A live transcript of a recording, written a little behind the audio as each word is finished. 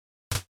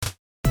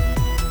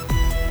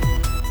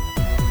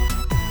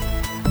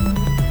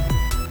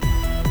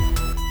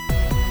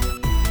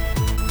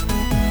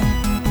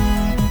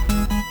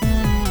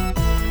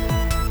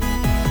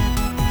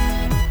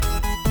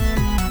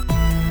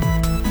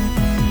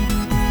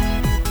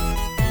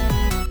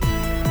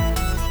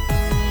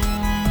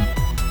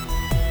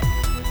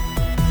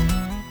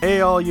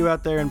Hey, all you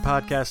out there in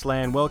podcast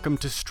land, welcome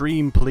to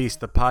Stream Police,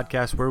 the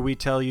podcast where we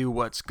tell you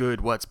what's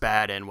good, what's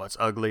bad, and what's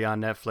ugly on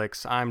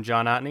Netflix. I'm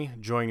John Otney.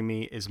 Joining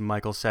me is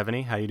Michael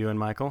Seveny. How you doing,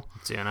 Michael?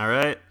 Doing all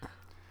right.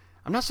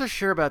 I'm not so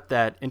sure about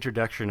that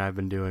introduction I've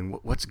been doing.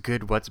 What's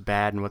good, what's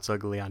bad, and what's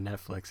ugly on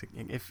Netflix.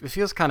 It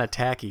feels kind of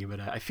tacky, but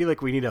I feel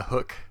like we need a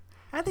hook.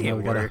 I think it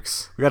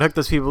works. We gotta hook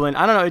those people in.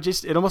 I don't know.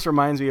 It almost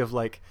reminds me of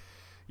like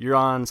you're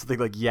on something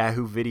like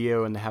Yahoo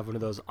Video and they have one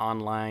of those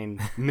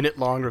online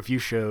minute-long review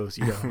shows.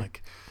 You know,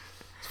 like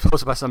it's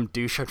posted by some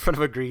douche in front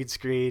of a green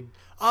screen.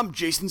 I'm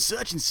Jason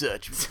such and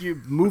such with your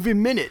movie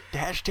minute.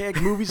 Hashtag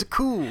movies are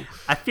cool.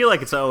 I feel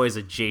like it's always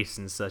a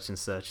Jason such and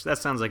such. That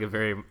sounds like a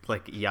very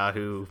like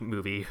Yahoo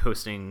movie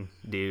hosting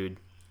dude.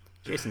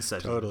 Jason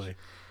such. Totally.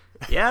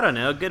 Yeah, I don't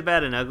know. Good,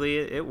 bad, and ugly.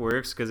 It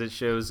works because it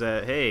shows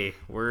that hey,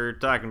 we're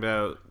talking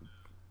about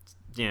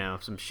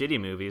some shitty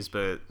movies,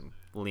 but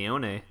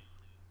Leone,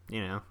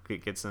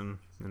 could get some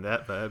in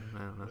that vibe. I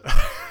don't know.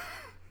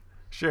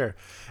 Sure.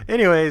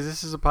 Anyways,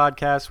 this is a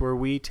podcast where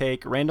we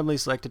take randomly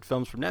selected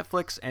films from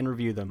Netflix and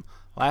review them.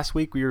 Last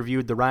week we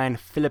reviewed the Ryan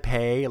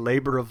Philippe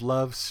Labor of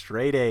Love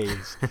Straight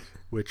A's,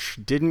 which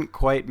didn't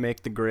quite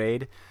make the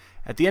grade.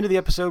 At the end of the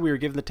episode, we were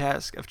given the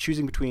task of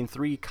choosing between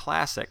three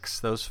classics.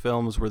 Those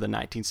films were the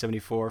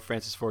 1974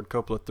 Francis Ford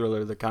Coppola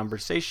thriller The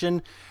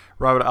Conversation,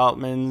 Robert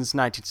Altman's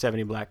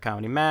 1970 black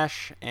comedy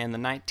MASH, and the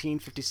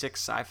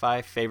 1956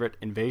 sci-fi favorite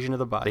Invasion of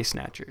the Body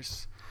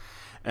Snatchers.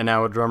 And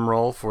now a drum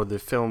roll for the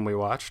film we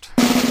watched.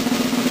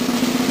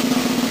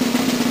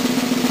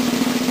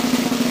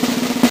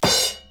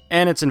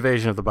 And it's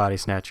Invasion of the Body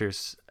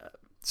Snatchers.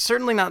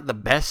 Certainly not the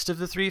best of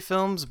the three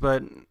films,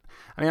 but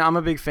I mean, I'm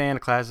a big fan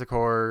of classic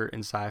horror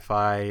and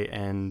sci-fi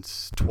and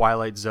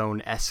Twilight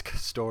Zone-esque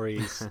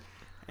stories.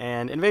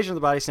 And Invasion of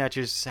the Body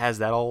Snatchers has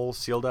that all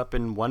sealed up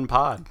in one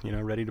pod,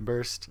 ready to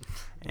burst.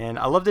 And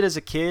I loved it as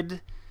a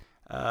kid.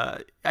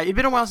 It'd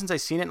been a while since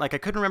I'd seen it. Like, I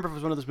couldn't remember if it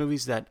was one of those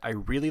movies that I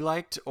really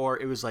liked or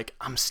it was like,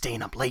 I'm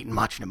staying up late and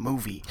watching a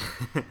movie,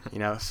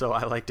 so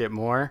I liked it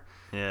more.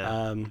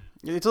 Yeah.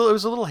 It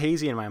was a little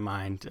hazy in my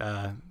mind.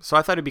 So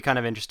I thought it'd be kind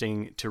of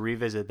interesting to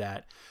revisit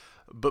that.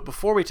 But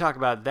before we talk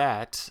about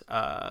that,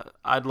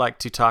 I'd like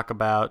to talk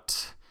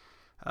about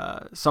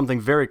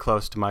something very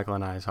close to Michael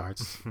and I's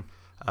hearts.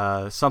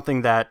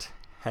 Something that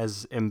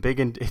has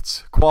embiggened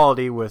its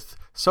quality with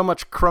so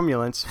much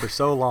crumulence for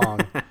so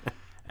long.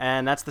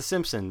 And that's The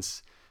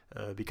Simpsons.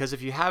 Because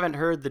if you haven't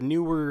heard, the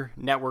newer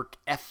network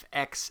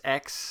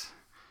FXX,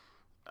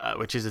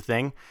 which is a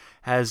thing,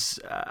 has,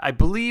 I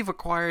believe,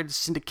 acquired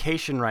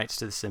syndication rights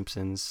to The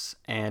Simpsons.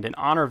 And in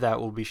honor of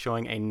that, we'll be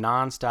showing a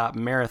nonstop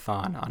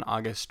marathon on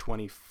August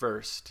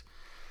 21st.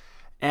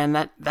 And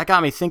that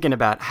got me thinking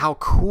about how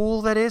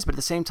cool that is, but at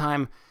the same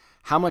time,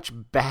 how much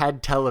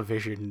bad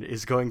television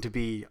is going to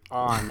be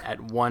on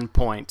at one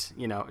point,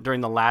 during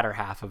the latter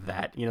half of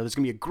that. There's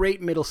going to be a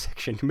great middle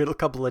section, middle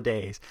couple of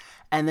days,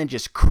 and then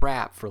just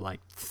crap for like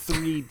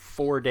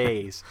 3-4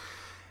 days.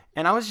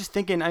 And I was just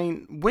thinking, I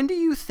mean, when do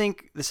you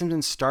think The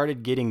Simpsons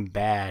started getting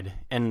bad,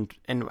 and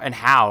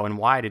how and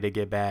why did it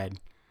get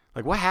bad?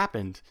 Like, what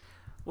happened?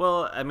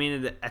 Well, I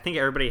mean, I think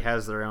everybody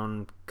has their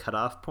own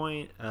cutoff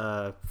point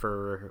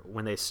for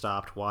when they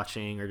stopped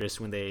watching, or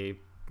just when they,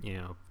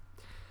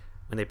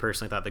 when they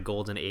personally thought the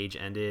golden age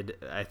ended.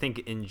 I think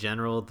in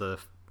general, the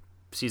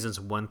seasons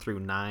 1 through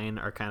 9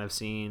 are kind of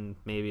seen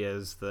maybe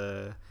as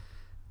the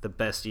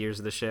best years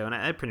of the show, and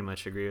I pretty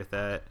much agree with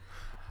that.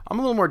 I'm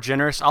a little more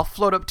generous. I'll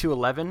float up to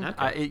 11.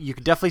 Okay. You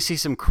could definitely see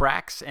some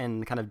cracks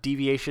and kind of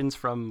deviations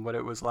from what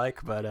it was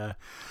like, but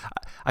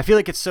I feel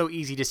like it's so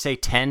easy to say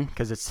 10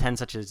 because it's 10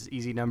 such an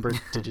easy number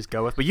to just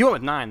go with. But you went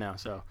with 9 now,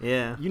 so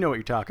yeah, you know what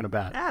you're talking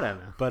about. I don't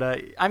know. But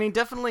I mean,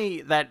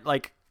 definitely that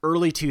like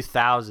early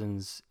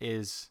 2000s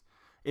is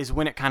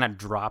when it kind of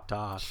dropped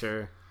off.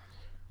 Sure.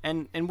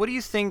 And what do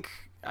you think?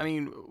 I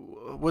mean,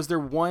 was there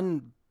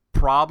one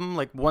problem,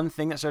 like one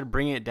thing that started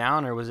bringing it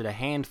down, or was it a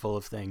handful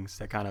of things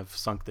that kind of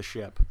sunk the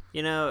ship?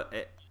 I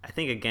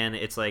think again,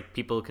 it's like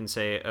people can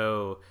say,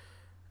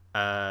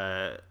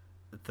 the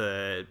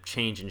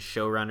change in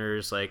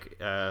showrunners, like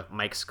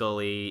Mike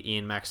Scully,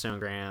 Ian Maxtone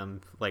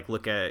Graham, like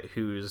look at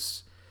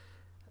who's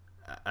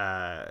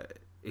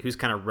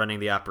kind of running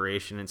the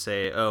operation and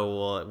say, oh,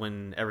 well,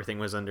 when everything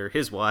was under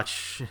his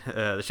watch,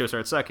 the show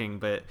started sucking.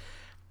 But,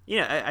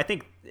 I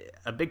think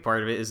a big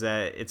part of it is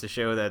that it's a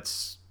show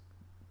that's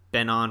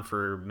been on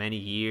for many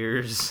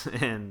years,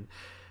 and,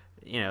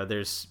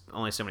 there's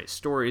only so many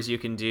stories you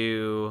can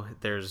do.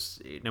 There's,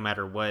 no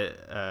matter what,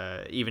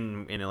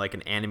 even in like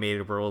an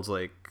animated world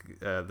like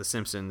The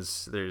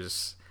Simpsons,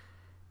 there's,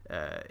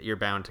 you're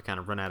bound to kind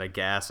of run out of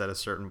gas at a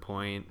certain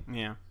point.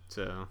 Yeah.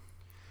 So...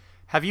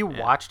 Have you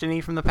watched any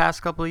from the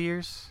past couple of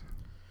years?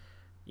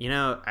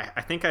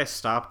 I think I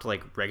stopped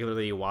like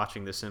regularly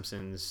watching The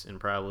Simpsons in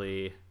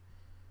probably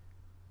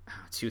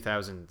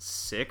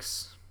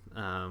 2006,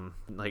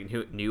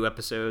 like new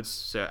episodes.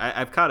 So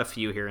I've caught a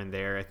few here and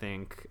there, I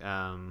think.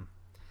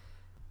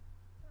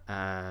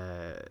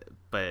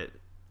 But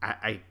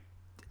I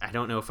I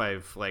don't know if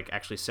I've like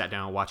actually sat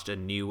down and watched a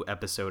new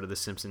episode of The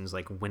Simpsons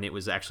like when it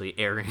was actually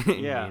airing,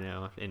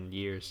 Yeah. in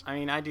years. I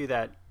mean, I do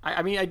that.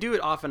 I mean, I do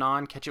it off and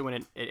on, catch it when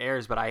it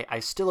airs, but I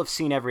still have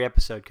seen every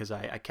episode because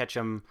I catch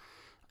them,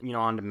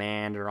 on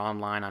demand or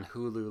online on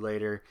Hulu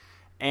later.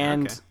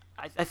 And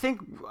Okay. I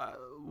think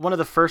one of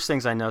the first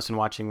things I noticed in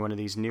watching one of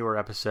these newer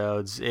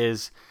episodes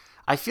is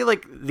I feel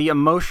like the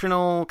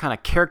emotional kind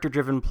of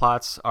character-driven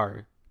plots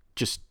are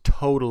just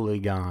totally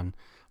gone.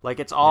 Like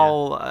it's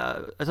all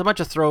it's a bunch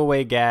of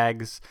throwaway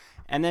gags,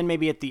 and then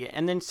maybe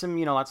and then some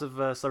lots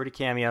of celebrity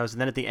cameos, and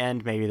then at the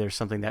end maybe there's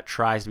something that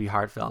tries to be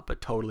heartfelt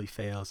but totally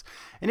fails.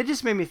 And it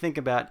just made me think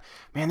about,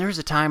 man, there was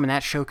a time when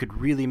that show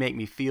could really make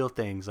me feel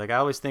things. Like I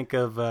always think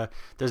of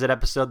there's that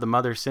episode, the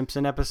Mother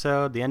Simpson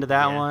episode, the end of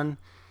that one.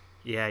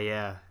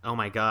 Yeah. Oh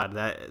my God,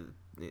 that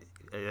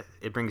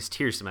it brings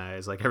tears to my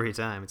eyes like every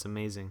time. It's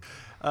amazing.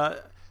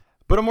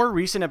 But a more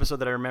recent episode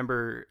that I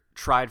remember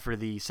tried for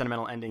the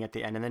sentimental ending at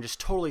the end and then just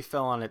totally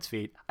fell on its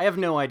feet. I have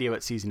no idea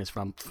what season it's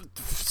from.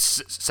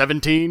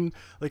 17?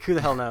 Like, who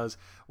the hell knows?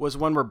 Was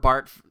one where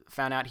Bart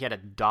found out he had a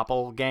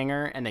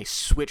doppelganger and they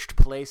switched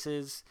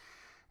places.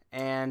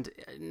 And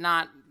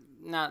not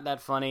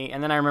that funny.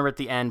 And then I remember at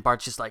the end,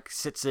 Bart just like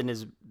sits in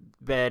his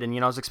bed and,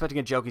 I was expecting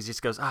a joke. He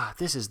just goes,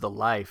 this is the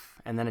life.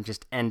 And then it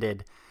just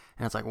ended.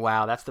 And it's like,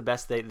 wow, that's the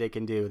best they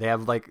can do. They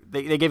have like,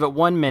 they gave it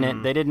 1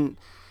 minute.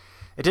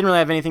 It didn't really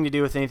have anything to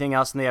do with anything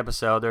else in the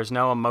episode. There's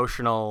no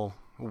emotional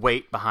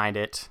weight behind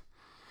it.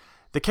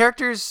 The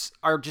characters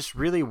are just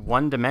really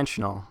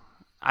one-dimensional.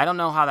 I don't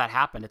know how that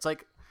happened. It's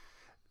like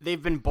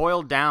they've been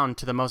boiled down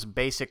to the most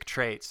basic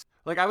traits.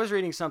 Like I was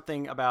reading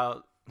something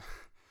about,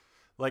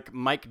 like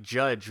Mike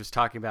Judge was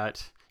talking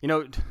about, I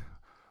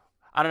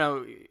don't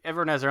know,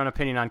 everyone has their own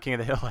opinion on King of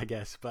the Hill, I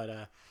guess,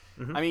 but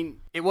I mean,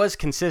 it was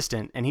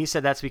consistent, and he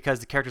said that's because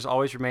the characters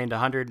always remained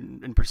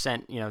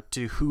 100%,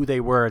 to who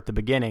they were at the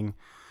beginning.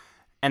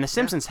 And The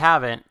Simpsons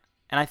haven't,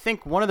 and I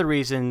think one of the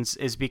reasons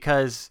is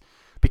because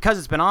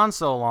it's been on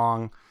so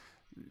long,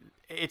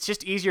 it's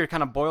just easier to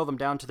kind of boil them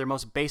down to their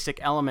most basic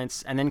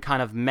elements and then kind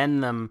of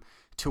mend them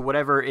to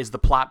whatever is the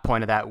plot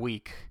point of that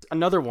week.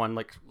 Another one,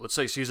 like let's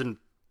say season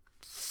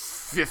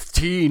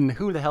 15,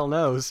 who the hell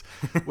knows,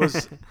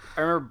 was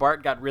I remember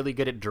Bart got really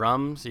good at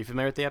drums. Are you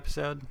familiar with the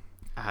episode?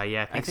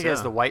 Yeah, I think it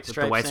has the white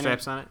stripes. The white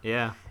stripes on it,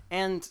 yeah.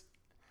 And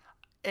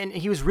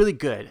he was really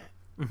good.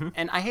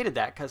 And I hated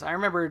that because I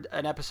remembered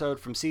an episode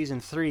from season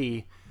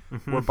 3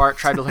 where Bart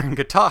tried to learn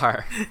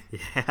guitar.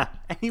 Yeah.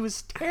 And he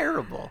was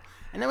terrible.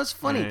 And that was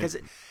funny because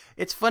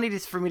it's funny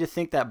for me to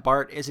think that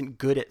Bart isn't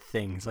good at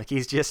things. Like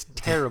he's just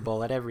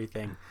terrible at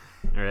everything.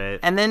 Right.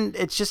 And then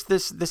it's just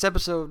this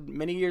episode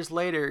many years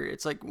later,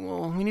 it's like,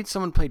 well, we need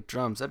someone to play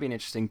drums. That'd be an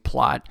interesting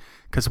plot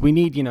because we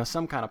need,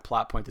 some kind of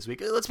plot point this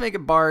week. Let's make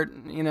it Bart,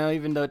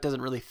 even though it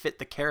doesn't really fit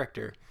the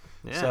character.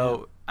 Yeah.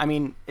 So, I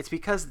mean, it's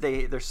because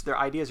their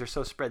ideas are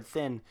so spread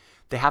thin,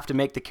 they have to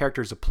make the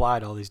characters apply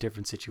to all these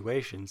different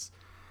situations.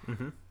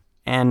 Mm-hmm.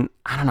 And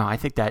I don't know, I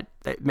think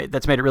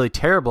that's made it really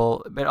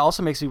terrible, but it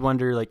also makes me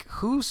wonder, like,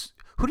 who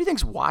do you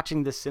think's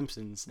watching The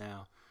Simpsons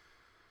now?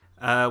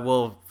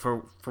 Well,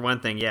 for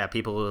one thing, yeah,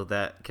 people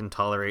that can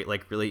tolerate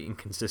like really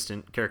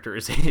inconsistent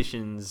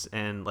characterizations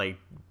and like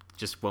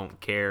just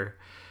won't care.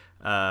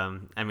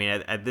 I mean,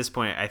 at this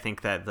point, I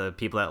think that the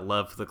people that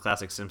love the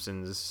classic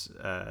Simpsons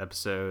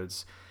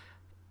episodes,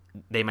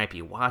 they might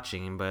be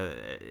watching, but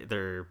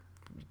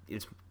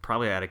it's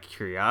probably out of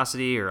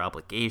curiosity or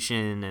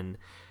obligation, and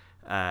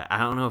I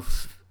don't know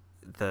if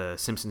the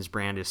Simpsons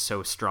brand is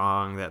so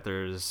strong that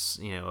there's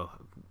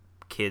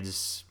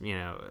kids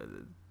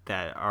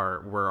that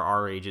were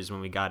our ages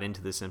when we got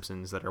into the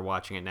Simpsons that are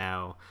watching it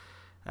now.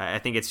 I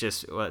think it's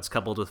just it's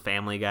coupled with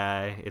Family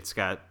Guy. It's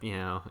got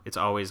it's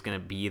always going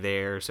to be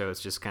there, so it's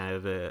just kind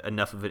of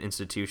enough of an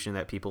institution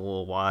that people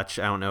will watch.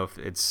 I don't know if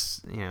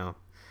it's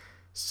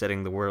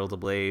setting the world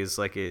ablaze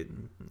like it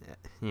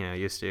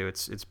used to.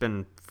 It's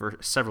been for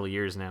several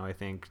years now. I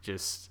think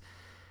just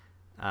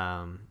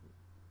I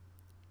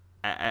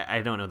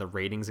don't know the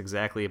ratings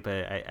exactly,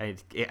 but I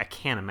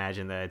can't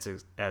imagine that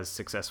it's as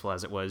successful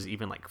as it was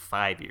even like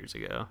 5 years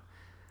ago.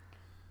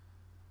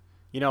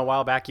 A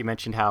while back you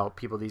mentioned how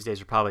people these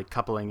days are probably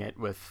coupling it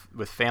with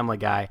Family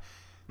Guy.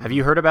 Have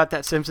you heard about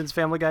that Simpsons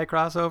Family Guy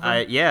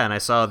crossover? Yeah, and I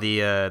saw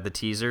the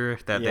teaser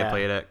that they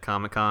played at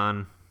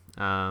Comic-Con.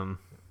 And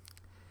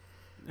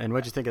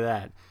what'd you think of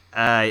that?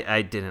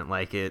 I didn't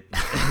like it,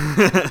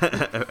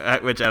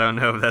 which I don't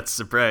know if that's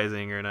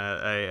surprising or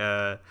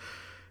not.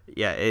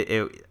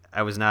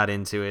 I was not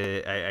into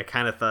it. I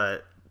kind of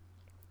thought.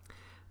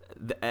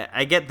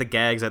 I get the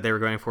gags that they were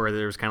going for.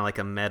 There was kind of like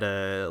a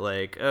meta,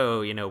 like, oh,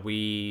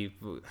 we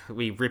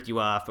ripped you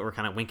off, but we're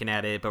kind of winking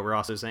at it, but we're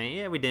also saying,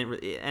 yeah, we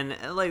didn't. And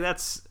like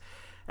that's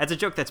a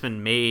joke that's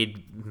been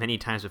made many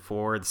times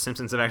before. The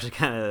Simpsons have actually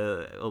kind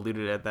of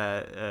alluded at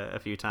that a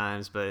few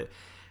times, but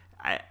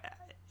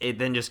it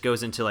then just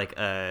goes into like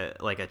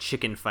a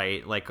chicken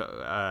fight, like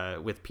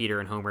with Peter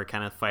and Homer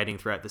kind of fighting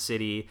throughout the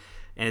city,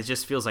 and it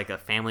just feels like a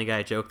Family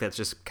Guy joke that's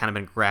just kind of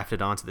been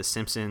grafted onto the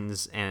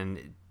Simpsons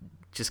and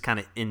just kind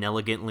of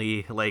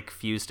inelegantly like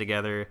fused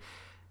together.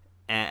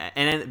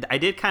 And I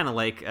did kind of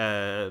like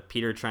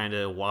Peter trying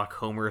to walk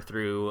Homer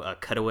through a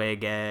cutaway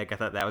gag. I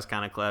thought that was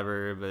kind of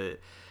clever, but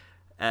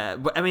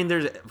I mean,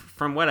 there's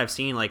from what I've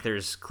seen, like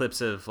there's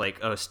clips of like,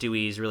 oh,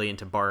 Stewie's really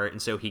into Bart,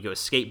 and so he goes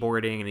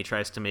skateboarding and he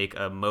tries to make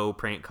a Moe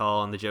prank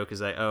call, and the joke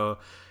is like, oh,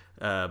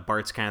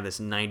 Bart's kind of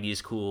this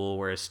 '90s cool,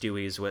 whereas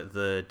Stewie's what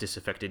the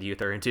disaffected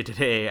youth are into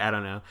today. I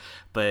don't know,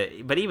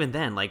 but even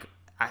then, like.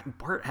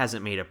 Bart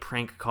hasn't made a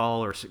prank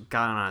call or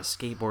gotten on a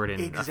skateboard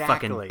in a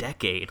fucking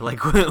decade.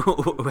 Like,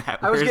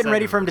 I was getting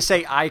ready for him to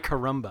say "I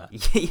caramba."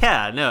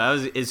 Yeah, no,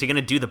 is he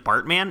gonna do the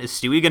Bartman? Is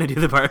Stewie gonna do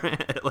the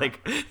Bartman?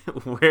 Like,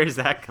 where is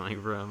that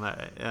coming from?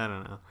 I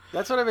don't know.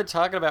 That's what I've been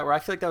talking about. Where I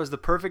feel like that was the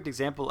perfect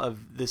example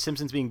of the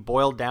Simpsons being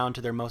boiled down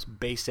to their most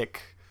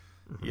basic,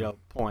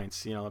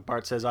 points.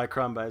 Bart says "I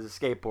caramba" as a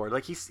skateboard.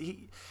 Like he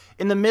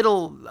in the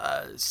middle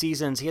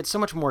seasons, he had so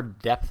much more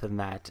depth than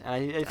that,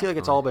 and I feel like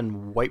it's all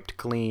been wiped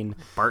clean.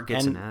 Bart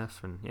gets an F,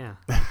 and yeah.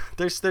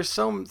 there's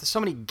so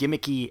many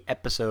gimmicky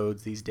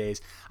episodes these days.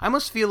 I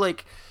almost feel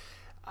like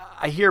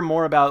I hear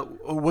more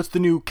about what's the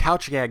new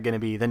couch gag going to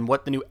be than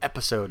what the new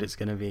episode is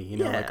going to be.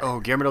 Like,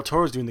 oh, Guillermo del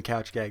Toro's doing the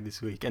couch gag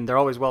this week, and they're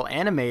always well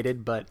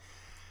animated, but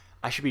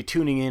I should be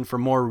tuning in for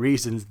more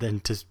reasons than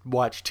to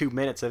watch 2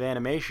 minutes of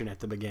animation at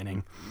the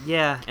beginning.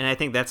 Yeah, and I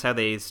think that's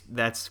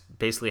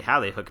basically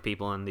how they hook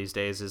people in these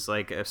days, is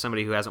like if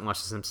somebody who hasn't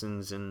watched The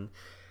Simpsons in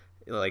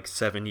like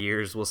 7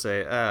 years will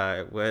say,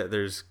 what,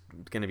 there's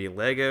going to be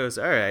Legos?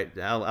 All right,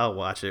 I'll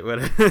watch it.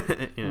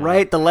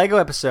 Right, the Lego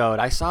episode.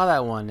 I saw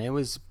that one. It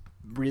was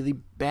really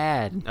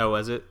bad. Oh,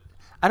 was it?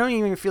 I don't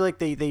even feel like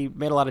they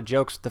made a lot of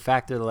jokes with the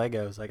fact they're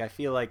Legos. Like, I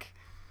feel like...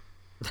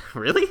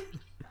 Really?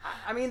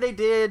 I mean, they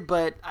did,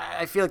 but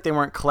I feel like they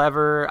weren't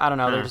clever. I don't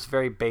know. They're just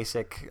very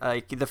basic.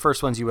 Like the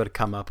first ones you would have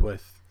come up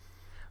with.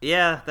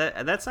 Yeah,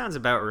 that sounds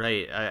about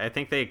right. I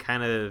think they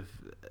kind of...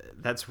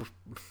 That's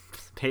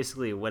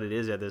basically what it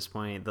is at this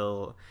point.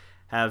 They'll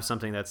have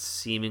something that's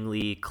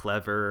seemingly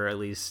clever, or at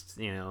least,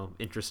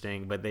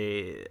 interesting, but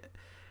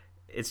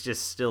it's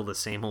just still the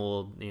same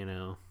old,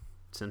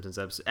 Simpsons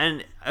episode.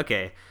 And,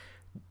 okay,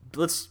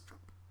 let's...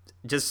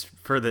 Just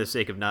for the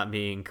sake of not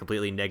being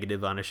completely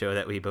negative on a show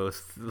that we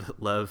both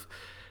love,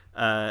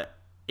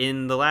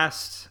 in the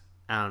last,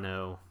 I don't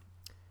know,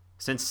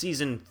 since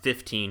season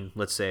 15,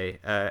 let's say,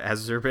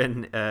 has there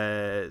been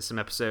some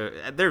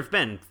episode? There have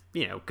been,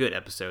 good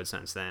episodes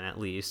since then, at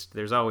least.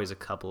 There's always a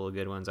couple of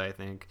good ones, I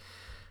think,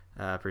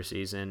 per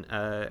season.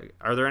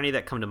 Are there any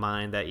that come to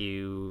mind that I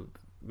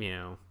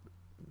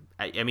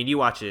mean, you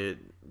watch it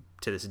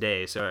to this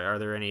day, so are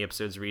there any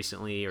episodes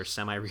recently or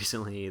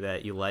semi-recently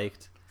that you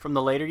liked? From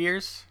the later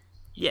years?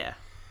 Yeah.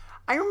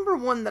 I remember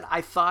one that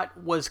I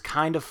thought was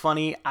kind of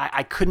funny.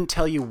 I couldn't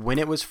tell you when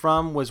it was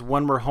from, was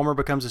one where Homer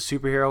becomes a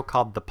superhero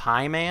called The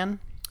Pie Man.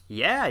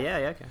 Yeah,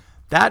 okay.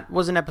 That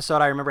was an episode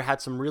I remember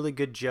had some really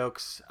good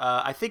jokes.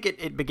 I think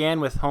it began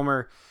with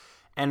Homer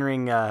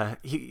entering... there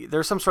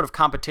was some sort of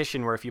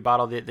competition where if you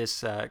bottled this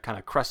kind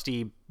of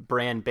crusty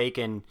brand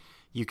bacon,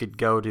 you could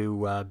go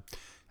to, I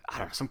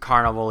don't know, some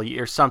carnival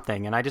or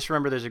something. And I just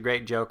remember there's a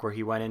great joke where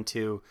he went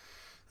into...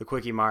 the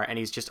Quickie Mart, and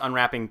he's just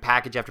unwrapping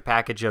package after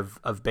package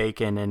of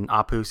bacon, and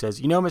Apu says,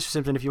 Mr.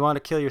 Simpson, if you want to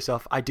kill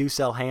yourself, I do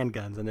sell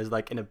handguns, and there's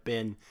like in a bin.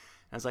 And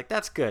I was like,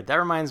 that's good. That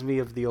reminds me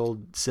of the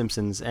old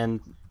Simpsons, and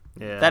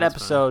that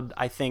episode,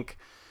 funny. I think,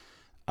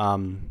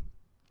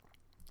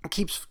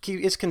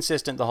 is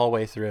consistent the whole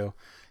way through.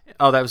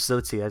 Oh, that's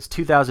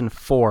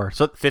 2004,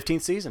 so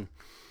 15th season.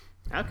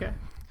 Okay.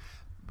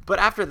 But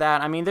after that,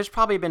 I mean, there's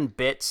probably been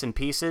bits and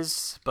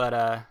pieces,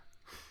 but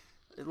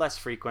less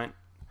frequent.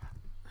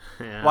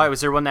 Yeah. Why, was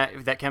there one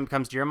that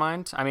comes to your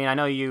mind? I mean, I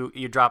know you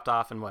dropped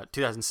off in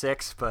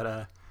 2006,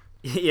 but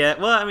yeah.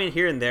 Well, I mean,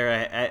 here and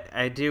there,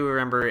 I do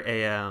remember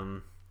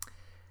an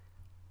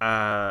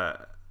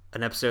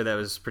episode that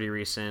was pretty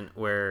recent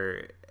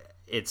where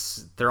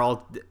they're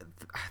all,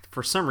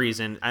 for some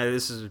reason,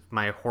 this is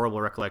my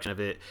horrible recollection of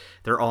it.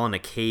 They're all in a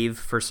cave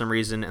for some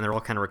reason, and they're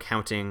all kind of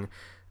recounting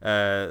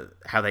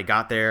how they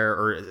got there,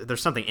 or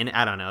there's something in it.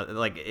 I don't know.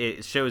 Like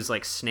it shows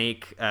like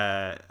Snake,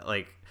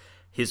 like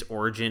his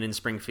origin in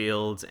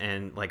Springfield,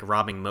 and like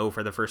robbing Moe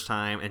for the first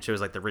time, and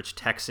shows like the rich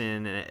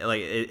Texan, and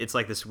it's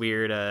like this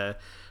weird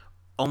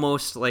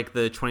almost like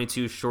the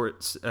 22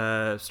 short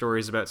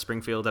stories about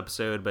Springfield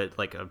episode, but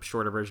like a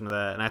shorter version of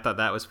that. And I thought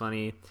that was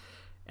funny.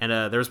 And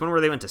there was one where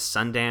they went to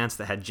Sundance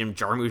that had Jim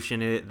Jarmusch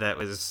in it that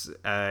was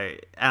I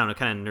don't know,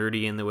 kind of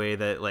nerdy in the way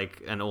that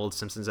like an old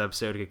Simpsons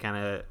episode could kind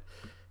of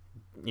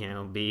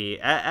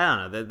be. I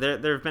don't know,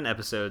 there have been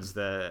episodes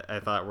that I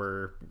thought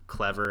were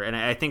clever, and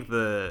I think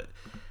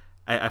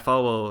I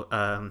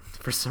follow,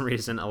 for some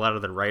reason, a lot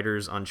of the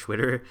writers on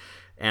Twitter,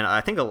 and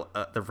I think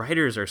the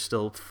writers are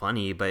still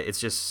funny, but it's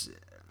just,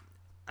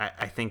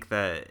 I think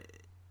that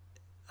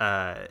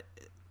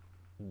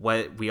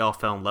what we all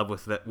fell in love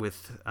with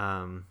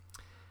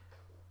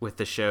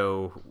the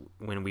show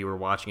when we were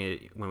watching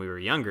it when we were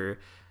younger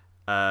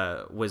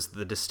was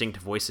the distinct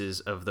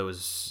voices of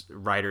those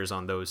writers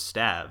on those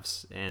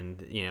staffs.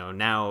 And,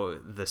 now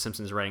the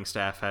Simpsons writing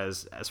staff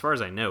has, as far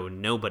as I know,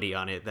 nobody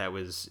on it that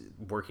was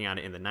working on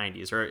it in the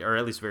 90s, or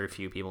at least very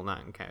few people,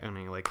 not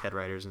counting like head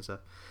writers and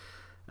stuff.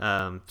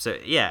 So,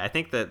 yeah, I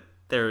think that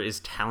there is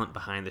talent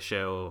behind the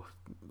show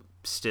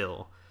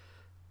still,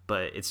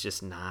 but it's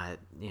just not,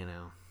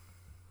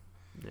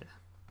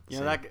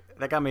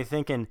 that got me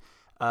thinking.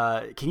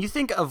 Can you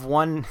think of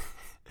one?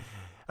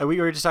 We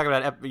were just talking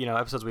about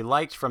episodes we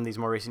liked from these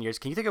more recent years.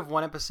 Can you think of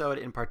one episode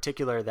in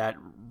particular that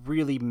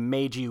really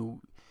made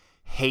you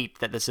hate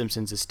that The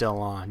Simpsons is still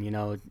on?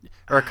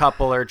 Or a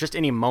couple, or just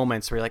any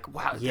moments where you're like,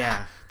 wow,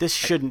 yeah, this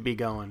shouldn't be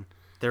going.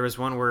 There was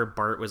one where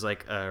Bart was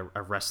like a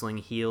wrestling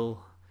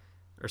heel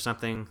or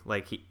something.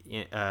 Like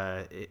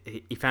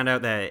he found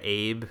out that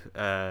Abe,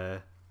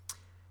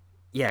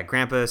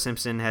 Grandpa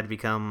Simpson had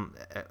become.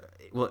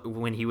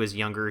 When he was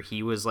younger,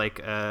 he was like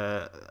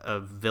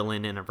a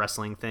villain in a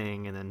wrestling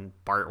thing, and then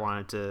Bart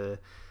wanted to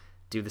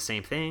do the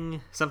same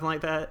thing, something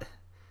like that.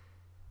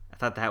 I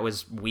thought that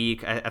was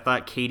weak. I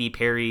thought Katy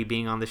Perry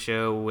being on the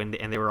show and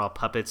they were all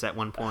puppets at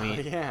one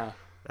point. Yeah,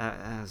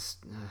 that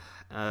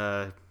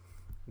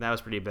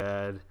was pretty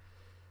bad.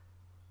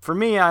 For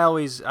me, I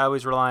always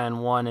rely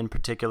on one in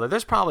particular.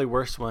 There's probably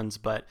worse ones,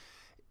 but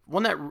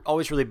one that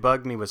always really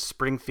bugged me was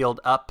Springfield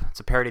Up. It's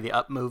a parody of the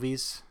Up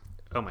movies.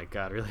 Oh my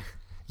God, really?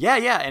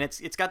 Yeah, and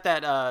it's got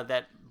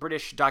that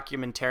British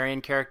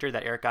documentarian character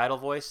that Eric Idle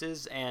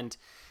voices, and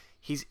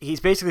he's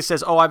basically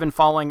says, "Oh, I've been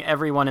following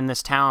everyone in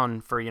this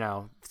town for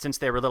since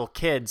they were little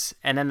kids,"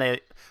 and then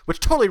which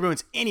totally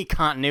ruins any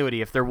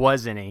continuity if there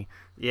was any.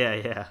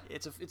 Yeah.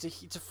 It's a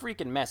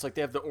freaking mess. Like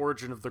they have the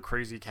origin of the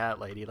crazy cat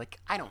lady. Like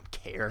I don't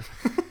care.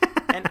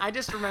 And I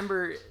just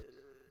remember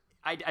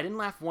I didn't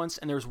laugh once,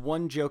 and there was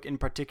one joke in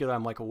particular.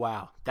 I'm like,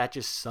 wow, that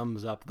just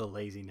sums up the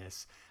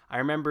laziness. I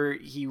remember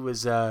he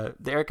was the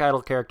Eric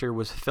Idle character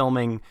was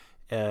filming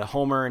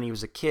Homer, and he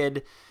was a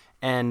kid,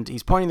 and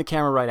he's pointing the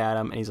camera right at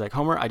him, and he's like,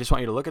 Homer, I just want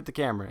you to look at the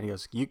camera. And he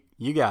goes,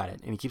 you got it.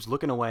 And he keeps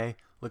looking away,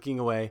 and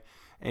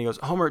he goes,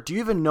 Homer, do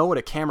you even know what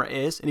a camera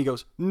is? And he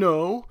goes,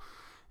 no.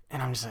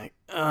 And I'm just like,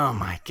 oh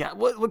my God,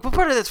 what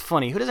part of that's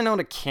funny? Who doesn't know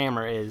what a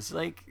camera is?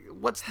 Like,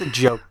 what's the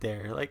joke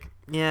there? Like,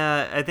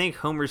 yeah, I think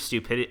Homer's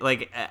stupidity.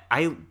 Like,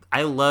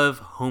 I love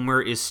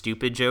Homer is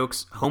stupid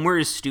jokes. Homer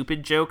is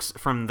stupid jokes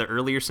from the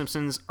earlier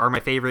Simpsons are my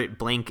favorite.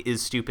 Blank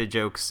is stupid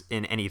jokes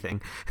in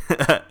anything.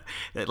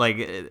 Like,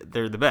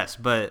 they're the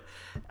best. But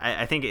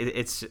I think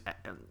it's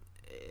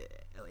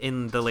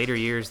in the later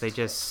years they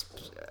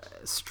just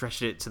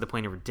stretched it to the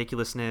point of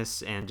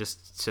ridiculousness and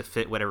just to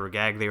fit whatever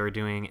gag they were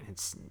doing.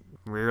 It's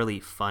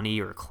rarely funny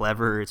or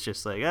clever. It's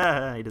just like,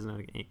 he doesn't know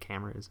what a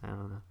camera is. I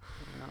don't know.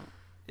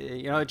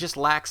 It just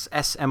lacks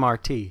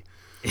SMRT.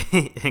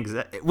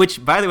 Exactly.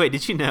 Which, by the way,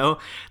 did you know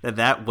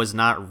that was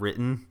not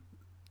written?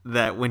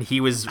 That when he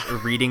was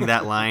reading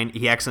that line,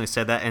 he accidentally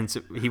said that, and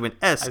so he went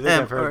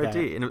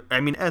SMRT, and I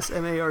mean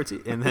SMART,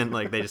 and then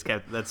like they just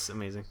kept. That's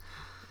amazing.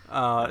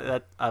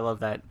 I love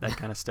that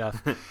kind of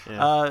stuff.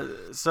 Yeah.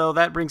 So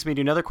that brings me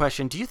to another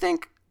question. Do you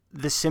think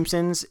The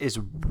Simpsons is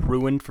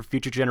ruined for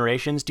future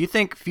generations? Do you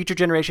think future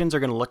generations are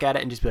going to look at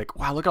it and just be like,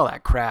 wow, look at all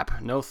that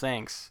crap. No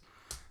thanks.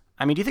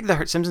 I mean, do you think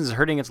The Simpsons is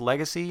hurting its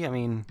legacy? I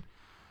mean,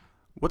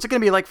 what's it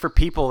going to be like for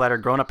people that are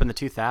growing up in the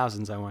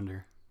 2000s, I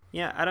wonder?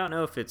 Yeah, I don't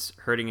know if it's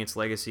hurting its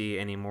legacy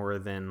any more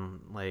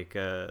than like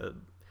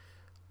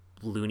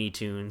Looney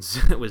Tunes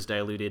was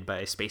diluted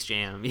by Space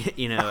Jam,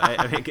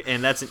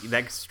 and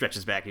that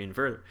stretches back even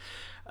further.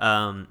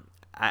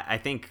 I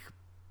think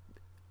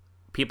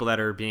people that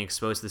are being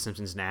exposed to The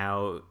Simpsons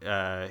now,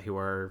 who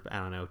are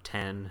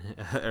 10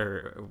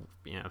 or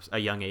a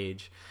young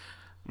age,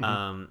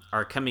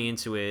 are coming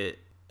into it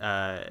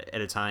at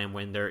a time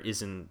when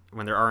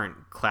there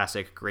aren't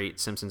classic great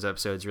Simpsons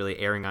episodes really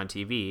airing on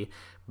TV.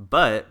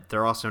 But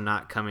they're also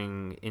not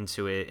coming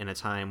into it in a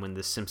time when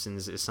The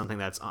Simpsons is something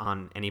that's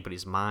on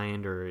anybody's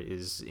mind or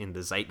is in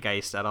the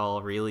zeitgeist at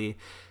all, really.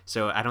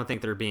 So I don't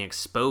think they're being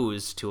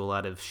exposed to a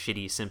lot of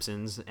shitty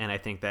Simpsons. And I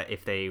think that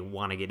if they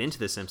want to get into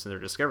The Simpsons or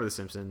discover The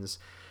Simpsons,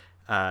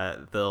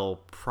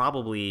 they'll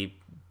probably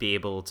be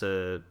able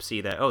to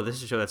see that, this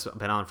is a show that's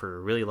been on for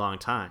a really long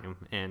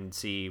time, and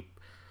see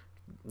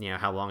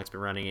how long it's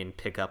been running, and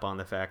pick up on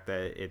the fact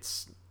that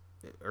its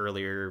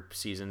earlier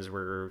seasons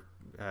were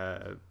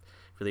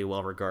really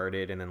well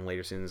regarded, and then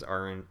later seasons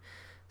aren't.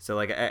 So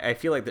like I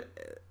feel like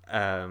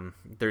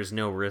there's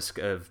no risk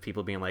of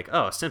people being like,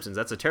 Simpsons,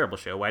 that's a terrible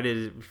show, why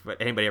did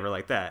anybody ever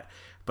like that?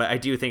 But I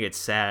do think it's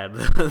sad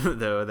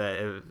though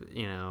that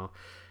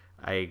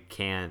I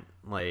can't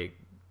like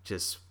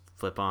just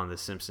flip on The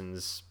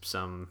Simpsons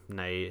some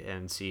night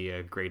and see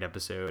a great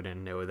episode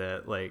and know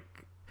that like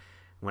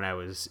when I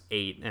was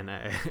 8 and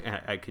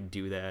I could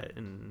do that,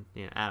 and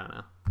I don't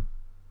know.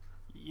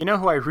 You know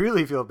who I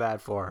really feel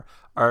bad for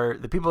are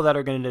the people that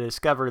are going to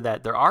discover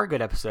that there are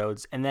good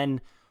episodes, and then,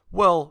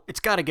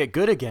 it's got to get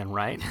good again,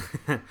 right?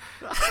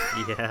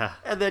 Yeah.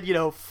 And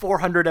then,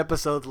 400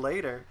 episodes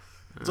later,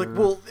 it's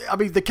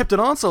like, they kept it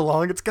on so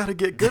long, it's got to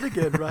get good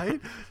again, right?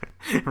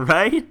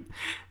 Right?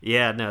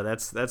 Yeah, no,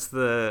 that's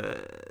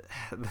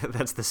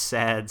the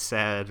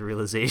sad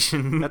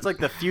realization. That's like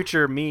the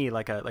future me,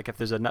 like if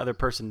there's another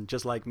person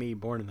just like me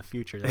born in the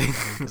future,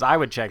 because I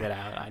would check it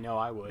out. I know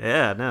I would.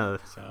 Yeah, no,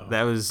 So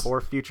that was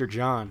poor future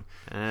John.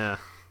 Yeah,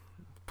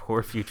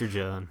 poor future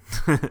John.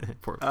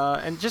 Poor.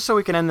 And just so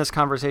we can end this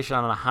conversation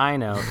on a high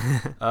note,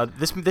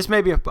 this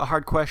may be a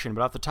hard question,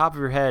 but off the top of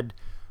your head,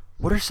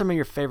 what are some of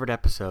your favorite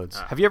episodes?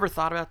 Have you ever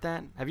thought about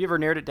that? Have you ever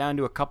narrowed it down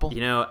to a couple?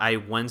 You know, I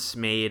once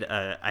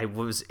I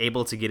was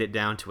able to get it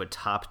down to a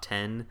top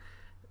 10.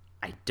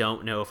 I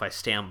don't know if I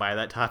stand by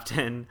that top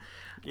 10,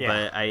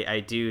 but I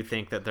do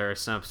think that there are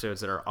some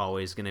episodes that are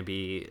always going to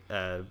be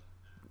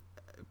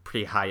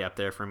pretty high up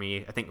there for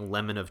me. I think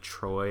Lemon of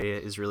Troy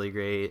is really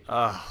great.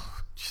 Oh,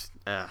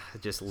 I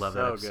just love so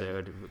that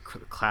episode.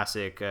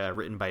 Classic,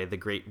 written by the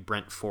great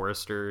Brent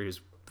Forrester, who's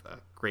a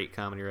great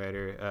comedy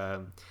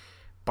writer.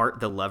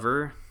 Bart the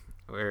Lover,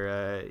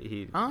 where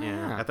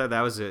I thought that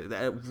was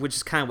which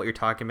is kind of what you're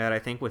talking about. I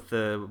think with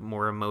the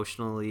more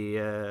emotionally,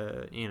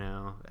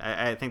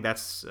 I think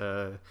that's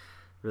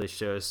really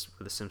shows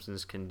what the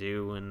Simpsons can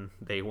do when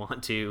they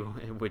want to,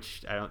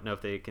 which I don't know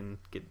if they can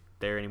get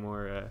there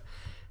anymore.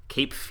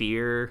 Cape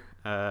Fear.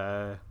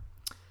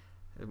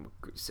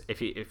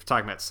 If you're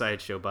talking about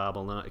Sideshow Bob,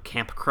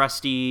 Camp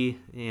Krusty,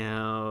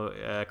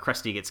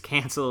 Krusty gets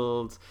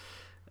canceled.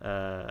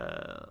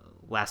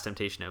 Last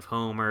Temptation of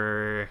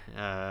Homer,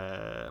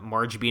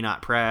 Marge Be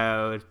Not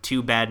Proud,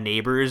 Two Bad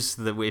Neighbors.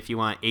 If you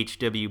want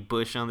H.W.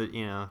 Bush on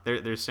the,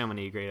 there's so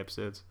many great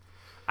episodes.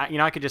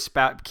 I could just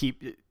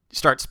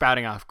start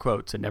spouting off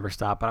quotes and never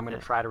stop, but I'm going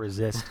to try to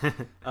resist.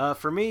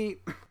 For me,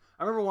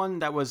 I remember one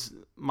that was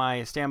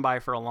my standby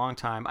for a long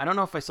time. I don't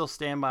know if I still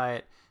stand by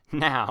it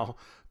now,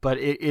 but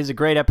it is a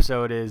great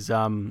episode. Is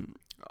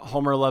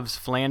Homer Loves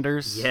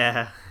Flanders?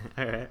 Yeah,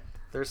 all right.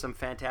 There's some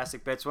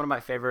fantastic bits. One of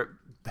my favorite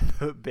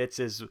bits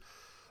is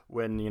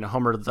when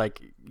Homer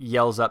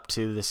yells up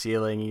to the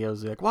ceiling. He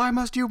goes like, "Why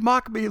must you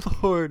mock me,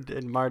 Lord?"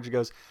 And Marge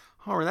goes,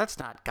 "Homer, that's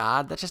not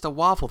God. That's just a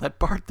waffle that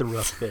Bart threw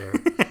up there."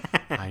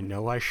 "I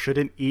know I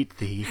shouldn't eat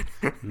thee.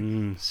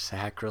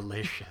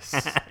 Sacrilegious."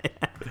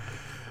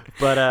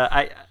 But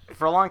I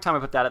for a long time I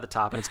put that at the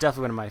top, and it's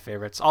definitely one of my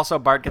favorites. Also,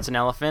 Bart Gets an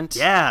Elephant.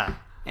 Yeah.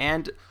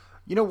 And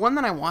one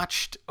that I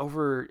watched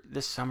over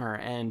this summer,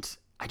 and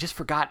I just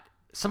forgot.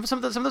 Some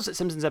of those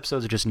Simpsons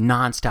episodes are just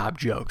nonstop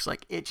jokes.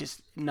 Like, it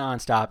just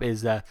nonstop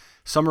is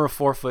Summer of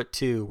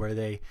 4'2", where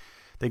they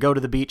go to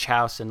the beach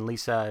house and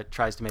Lisa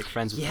tries to make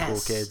friends with the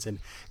cool kids. And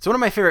it's one of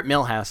my favorite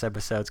Milhouse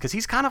episodes because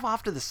he's kind of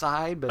off to the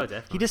side, but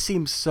he just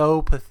seems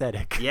so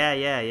pathetic.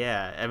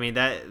 Yeah. I mean,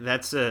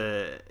 that's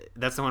the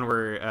one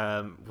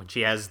where when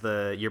she has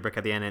the yearbook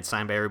at the end and it's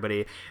signed by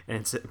everybody, and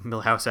it's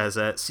Milhouse has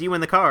 "See you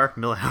in the car,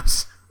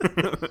 Milhouse."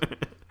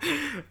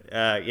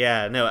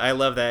 I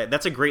love that.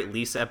 That's a great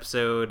Lisa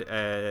episode.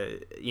 They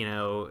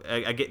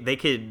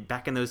could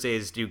back in those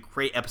days do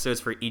great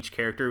episodes for each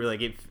character. Like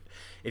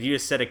if you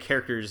just said a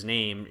character's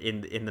name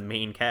in the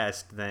main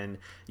cast, then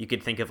you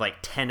could think of like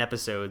 10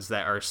 episodes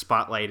that are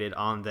spotlighted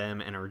on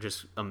them and are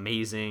just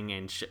amazing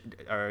and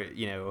are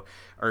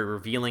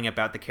revealing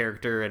about the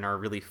character and are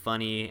really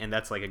funny. And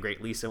that's like a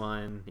great Lisa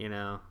one.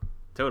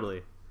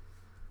 Totally.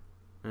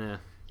 Yeah.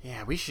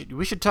 Yeah, we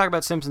should talk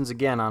about Simpsons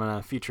again on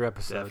a future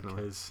episode,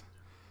 because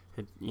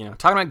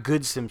talking about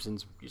good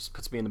Simpsons just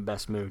puts me in the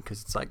best mood,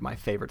 because it's like my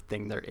favorite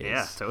thing there is.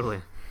 Yeah,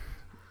 totally.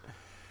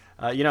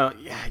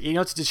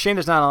 It's a shame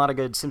there's not a lot of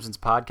good Simpsons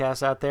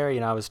podcasts out there.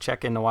 I was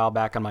checking a while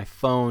back on my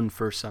phone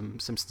for some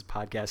Simpsons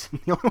podcasts, and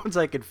the only ones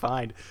I could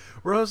find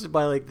were hosted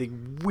by like the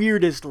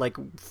weirdest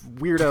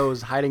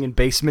weirdos hiding in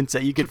basements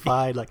that you could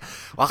find. Like,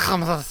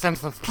 "Welcome to the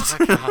Simpsons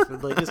podcast,"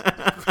 with like just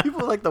people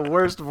with like the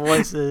worst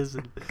voices.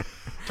 And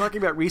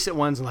talking about recent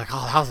ones and like,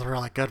 "Oh, that was a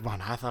really good one.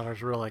 I thought it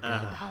was really good.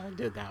 How they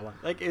did that one."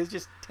 Like, it was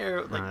just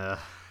terrible. Like,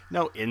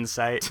 no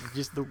insight,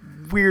 just the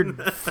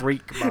weird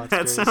freak monsters.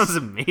 That sounds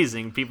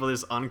amazing. People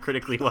just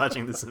uncritically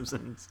watching The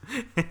Simpsons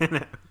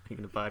and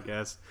making a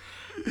podcast.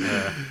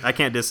 I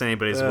can't diss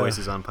anybody's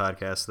voices on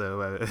podcasts,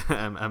 though.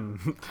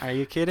 I'm Are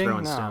you kidding?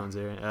 Throwing stones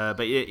here.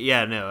 But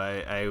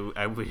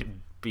I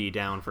would be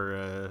down for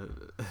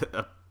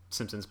a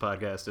Simpsons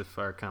podcast if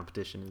our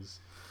competition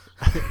is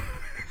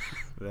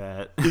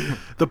that.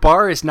 The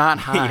bar is not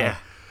high. Yeah.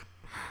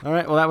 All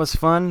right, well, that was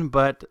fun,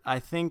 but I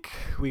think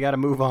we got to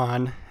move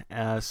on.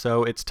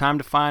 So it's time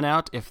to find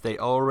out if they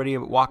already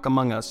walk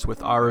among us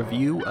with our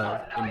review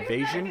of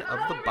Invasion of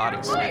the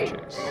Body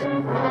Snatchers.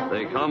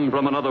 They come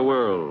from another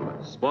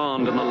world,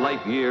 spawned in the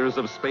light years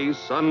of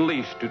space,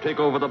 unleashed to take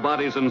over the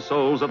bodies and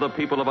souls of the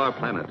people of our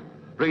planet,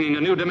 bringing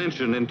a new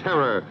dimension in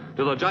terror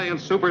to the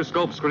giant Super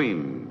Scope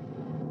screen.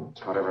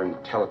 Whatever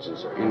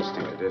intelligence or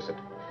instinct it is that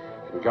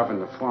can govern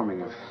the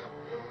forming of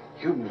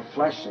human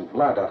flesh and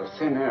blood out of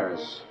thin air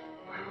is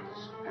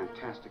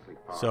fantastically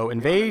powerful. So,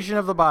 Invasion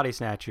of the Body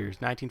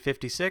Snatchers,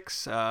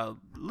 1956.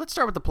 Let's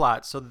start with the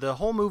plot. So, the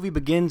whole movie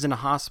begins in a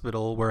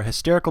hospital where a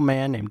hysterical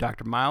man named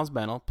Dr. Miles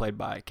Bennell, played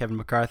by Kevin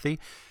McCarthy,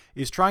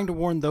 is trying to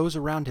warn those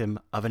around him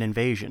of an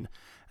invasion.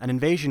 an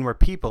invasion where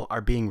people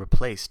are being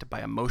replaced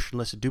by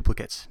emotionless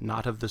duplicates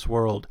not of this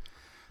world.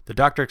 The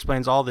Doctor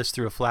explains all this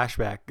through a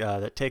flashback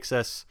that takes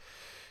us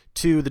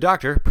to the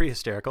Doctor,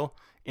 pre-hysterical,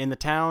 in the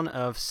town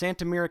of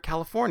Santa Mira,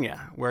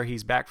 California, where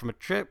he's back from a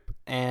trip,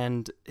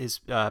 and his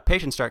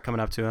patients start coming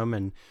up to him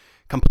and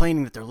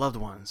complaining that their loved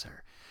ones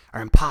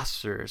are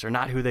imposters or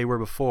not who they were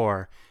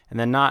before. And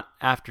then not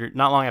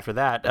long after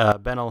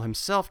that, Bennell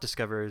himself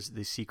discovers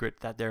the secret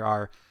that there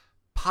are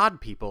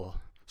pod people,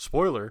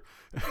 spoiler,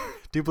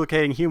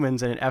 duplicating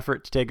humans in an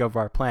effort to take over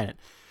our planet.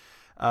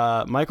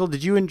 Michael,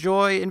 did you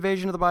enjoy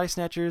Invasion of the Body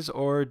Snatchers,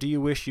 or do you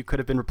wish you could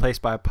have been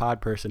replaced by a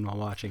pod person while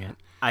watching it?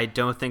 I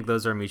don't think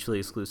those are mutually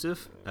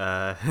exclusive.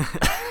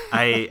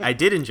 I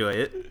did enjoy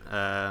it.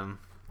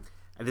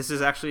 This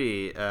is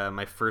actually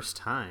my first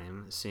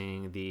time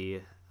seeing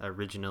the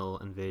original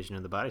Invasion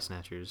of the Body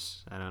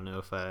Snatchers. I don't know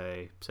if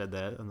I said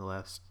that on the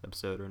last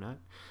episode or not.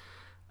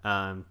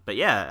 But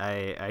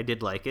yeah, I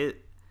did like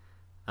it.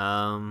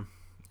 I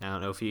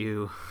don't know if we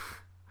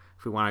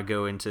want to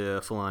go into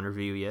a full-on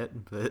review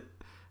yet, but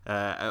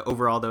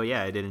overall, though,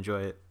 yeah, I did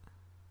enjoy it.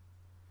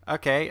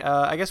 Okay,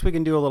 I guess we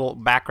can do a little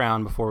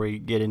background before we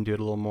get into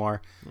it a little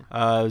more.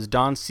 It was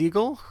Don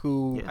Siegel,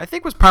 who I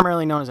think was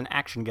primarily known as an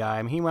action guy.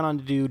 I mean, he went on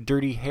to do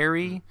Dirty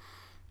Harry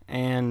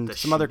and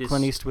some other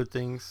Clint Eastwood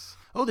things.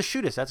 Oh, The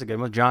Shootist, that's a good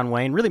one, with John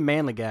Wayne. Really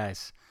manly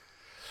guys.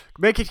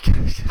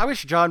 I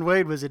wish John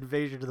Wayne was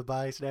Invasion of the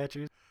Body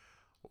Snatchers.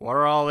 What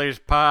are all these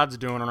pods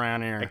doing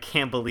around here? I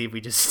can't believe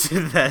we just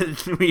did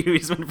that. We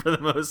just went for the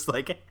most,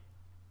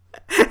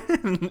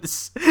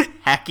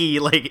 hacky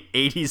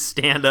 80s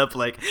stand-up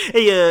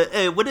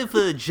hey, what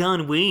if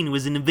John Wayne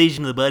was an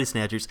Invasion of the Body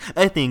Snatchers?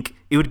 I think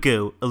it would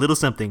go a little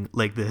something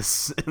like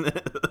this.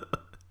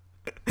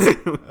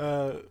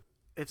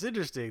 It's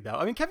interesting though.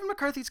 I mean, Kevin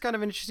McCarthy's kind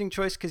of an interesting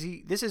choice because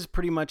this is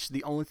pretty much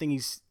the only thing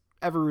he's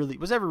ever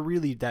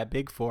really that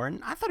big for,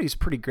 and I thought he was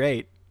pretty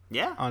great.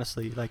 Yeah,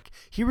 honestly,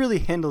 he really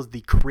handles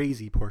the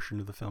crazy portion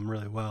of the film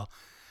really well,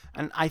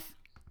 and I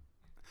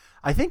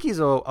think he's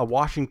a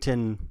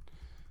Washington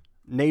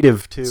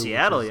native too.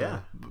 Seattle,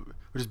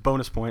 which is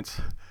bonus points.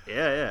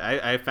 Yeah.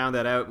 I found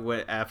that out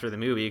after the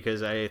movie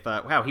because I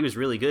thought, wow, he was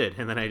really good,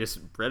 and then I just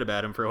read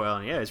about him for a while,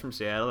 and he's from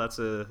Seattle. That's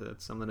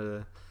something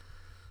to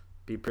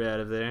be proud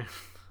of there.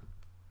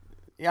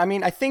 Yeah, I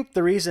mean, I think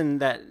the reason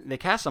that they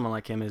cast someone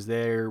like him is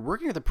they're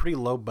working with a pretty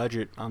low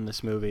budget on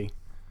this movie.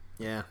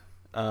 Yeah.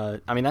 I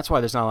mean, that's why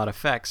there's not a lot of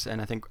effects,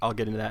 and I think I'll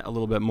get into that a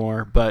little bit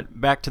more.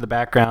 But back to the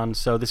background.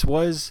 So this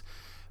was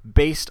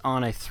based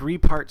on a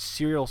 3-part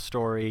serial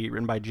story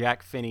written by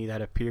Jack Finney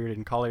that appeared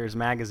in Collier's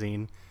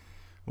Magazine,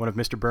 one of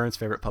Mr. Burns'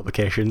 favorite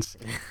publications,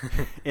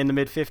 in the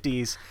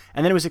mid-'50s.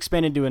 And then it was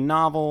expanded to a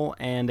novel,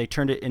 and they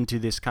turned it into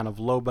this kind of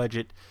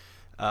low-budget,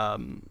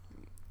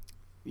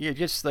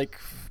 just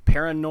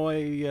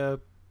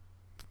paranoid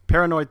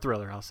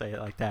thriller, I'll say it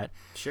like that.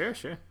 Sure.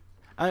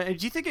 Do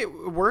you think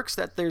it works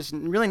that there's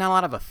really not a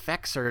lot of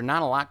effects or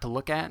not a lot to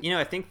look at?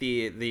 I think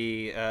the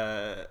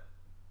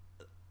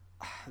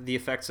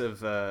effects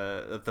of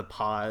the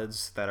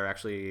pods that are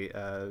actually,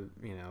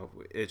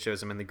 it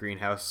shows them in the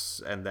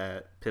greenhouse and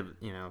that,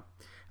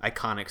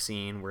 iconic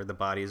scene where the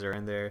bodies are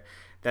in there.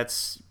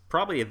 That's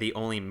probably the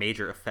only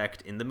major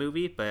effect in the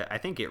movie, but I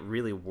think it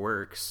really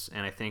works.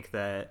 And I think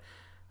that,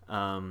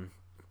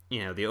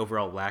 the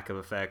overall lack of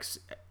effects,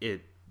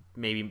 it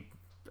maybe,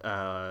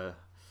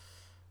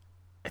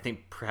 I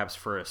think perhaps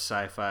for a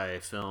sci-fi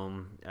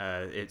film,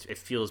 it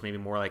feels maybe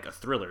more like a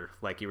thriller,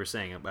 like you were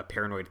saying, a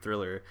paranoid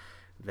thriller,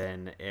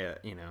 than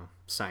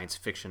science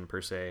fiction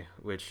per se,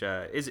 which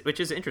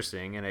is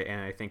interesting, and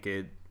I think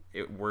it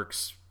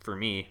works for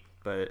me.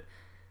 But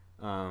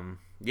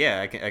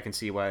I can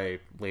see why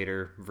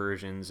later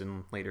versions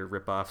and later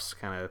ripoffs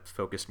kind of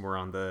focus more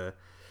on the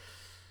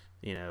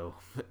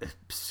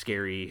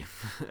scary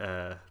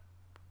kind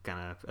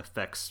of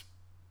effects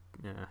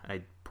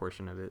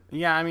portion of it.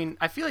 Yeah, I mean,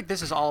 I feel like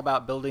this is all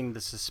about building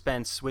the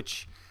suspense,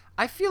 which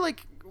I feel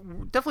like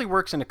definitely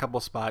works in a couple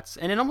spots,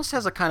 and it almost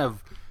has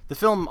the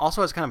film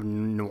also has kind of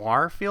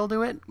noir feel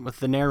to it with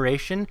the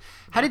narration.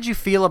 How did you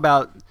feel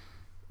about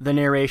the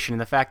narration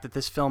and the fact that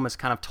this film is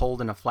kind of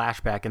told in a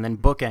flashback and then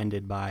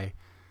bookended by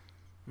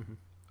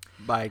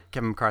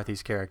Kevin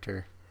McCarthy's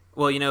character?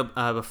 Well,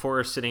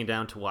 before sitting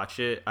down to watch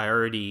it, I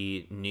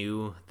already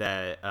knew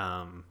that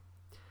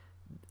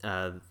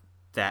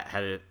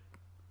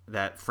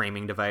that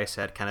framing device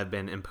had kind of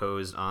been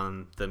imposed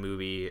on the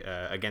movie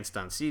against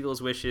Don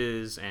Siegel's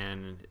wishes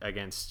and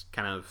against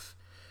kind of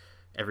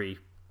everybody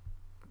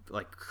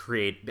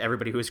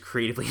who was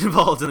creatively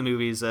involved in the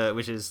movies,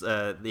 which is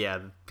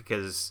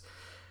because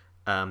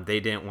they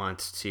didn't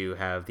want to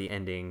have the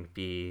ending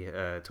be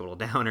a total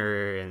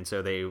downer, and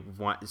so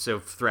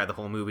throughout the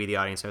whole movie the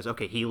audience knows,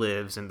 okay, he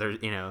lives, and there's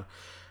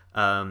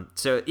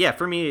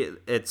for me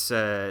it's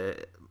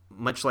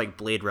much like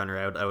Blade Runner.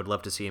 I would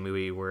love to see a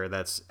movie where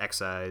that's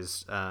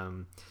excised,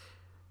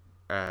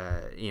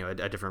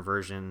 a different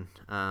version,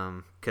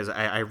 because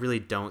I really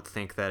don't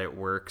think that it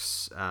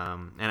works.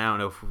 And I don't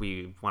know if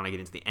we want to get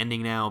into the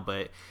ending now,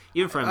 but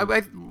even from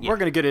we're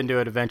gonna get into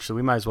it eventually.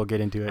 We might as well get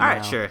into it. All now.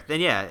 right, sure.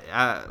 Then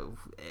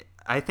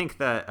I think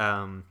that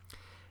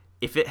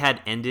if it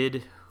had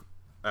ended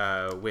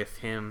with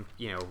him,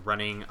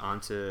 running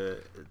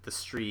onto the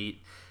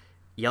street,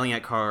 yelling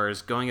at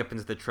cars, going up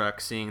into the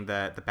truck, seeing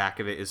that the back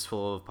of it is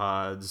full of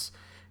pods,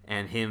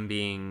 and him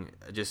being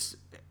just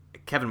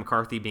Kevin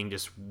McCarthy being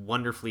just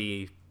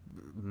wonderfully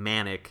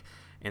manic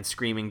and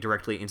screaming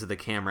directly into the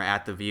camera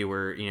at the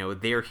viewer,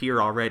 they're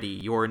here already,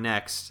 you're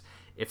next.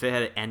 If it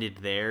had ended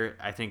there,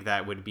 I think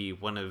that would be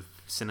one of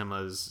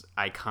cinema's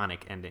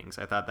iconic endings.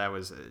 I thought that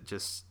was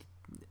just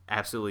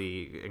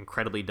absolutely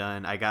incredibly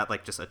done. I got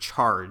like just a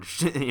charge,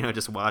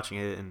 just watching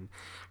it, and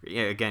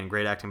again,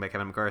 great acting by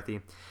Kevin McCarthy.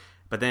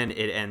 But then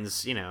it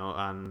ends,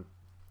 on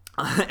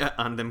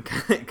them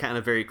kind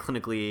of very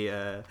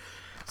clinically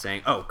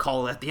saying, "Oh,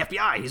 call the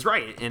FBI. He's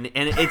right." And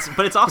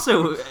it's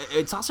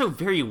also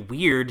very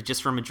weird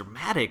just from a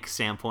dramatic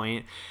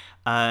standpoint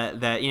that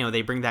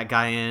they bring that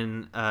guy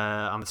in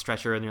on the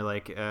stretcher and they're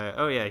like,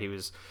 "Oh yeah, he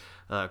was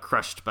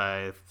crushed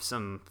by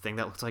something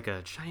that looks like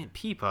a giant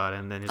pea pod,"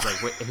 and then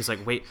he's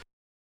like, wait.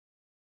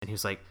 And he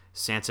was like,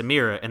 "Santa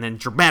Mira," and then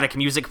dramatic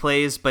music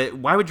plays. But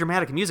why would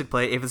dramatic music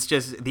play if it's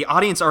just the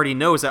audience already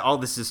knows that all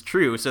this is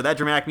true? So that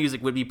dramatic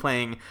music would be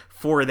playing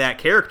for that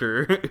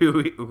character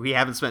who we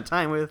haven't spent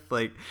time with.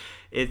 Like,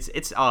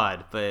 it's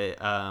odd, but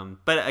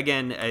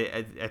again,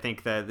 I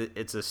think that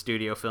it's a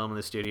studio film, and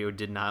the studio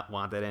did not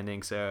want that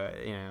ending. So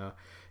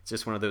it's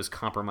just one of those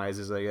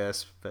compromises, I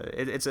guess. But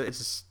it's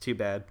just too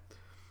bad.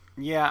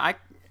 Yeah,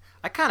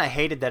 I kind of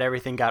hated that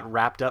everything got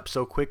wrapped up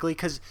so quickly,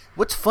 because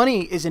what's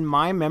funny is in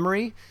my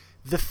memory,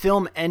 the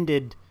film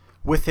ended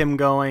with him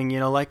going,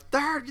 like,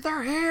 they're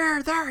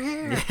here.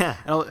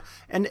 Yeah.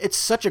 And it's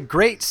such a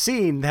great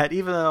scene that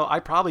even though I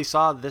probably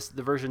saw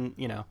the version,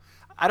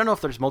 I don't know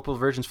if there's multiple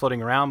versions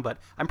floating around, but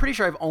I'm pretty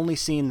sure I've only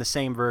seen the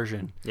same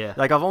version. Yeah.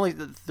 Like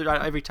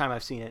every time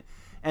I've seen it.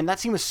 And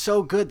that scene was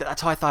so good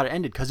that's how I thought it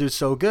ended, because it was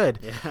so good.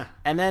 Yeah.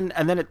 And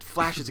then it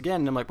flashes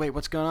again, and I'm like, wait,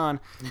 what's going on?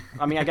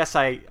 I mean, I guess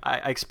I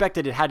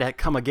expected it had to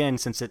come again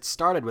since it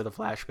started with a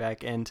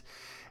flashback, and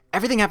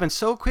everything happens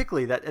so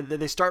quickly that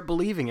they start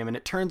believing him, and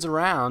it turns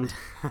around,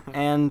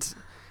 and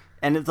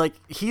it's like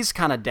he's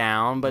kind of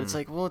down, but it's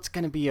like, well, it's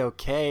gonna be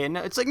okay. And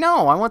it's like,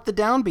 no, I want the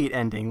downbeat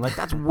ending. Like,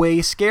 that's way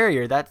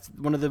scarier. That's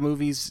one of the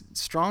movie's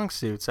strong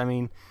suits. I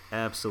mean,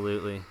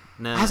 absolutely.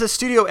 No. Has a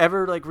studio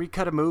ever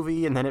recut a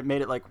movie and then it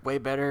made it way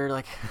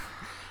better?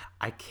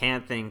 I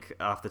can't think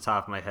off the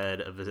top of my head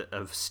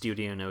of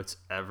studio notes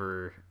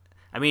ever.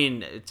 I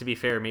mean, to be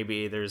fair,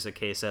 maybe there's a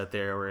case out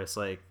there where it's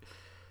like,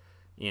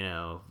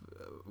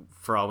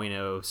 for all we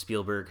know,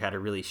 Spielberg had a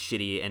really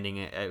shitty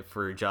ending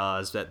for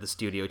Jaws that the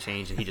studio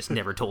changed and he just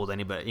never told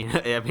anybody.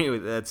 I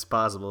mean, that's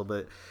possible,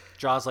 but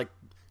Jaws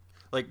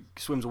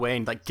swims away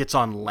and gets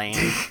on land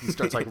and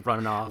starts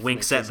running off.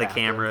 Winks at the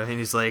camera and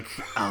he's like,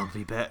 "I'll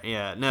be back."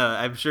 Yeah, no,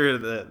 I'm sure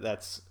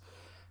that's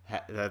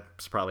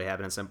probably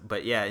happening some.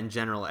 But yeah, in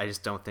general, I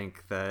just don't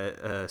think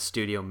that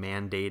studio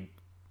mandated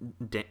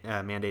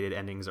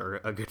endings are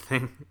a good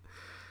thing.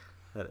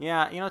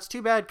 Yeah, it's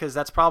too bad, because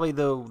that's probably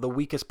the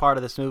weakest part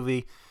of this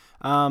movie.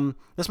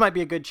 This might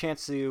be a good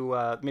chance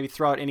to maybe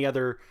throw out any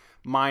other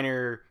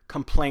minor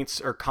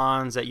complaints or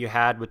cons that you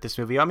had with this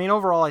movie. I mean,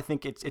 overall, I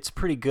think it's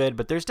pretty good,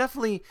 but there's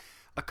definitely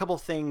a couple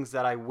things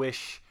that I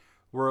wish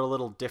were a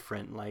little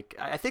different. Like,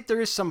 I think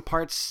there is some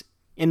parts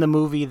in the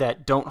movie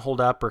that don't hold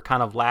up, or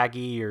kind of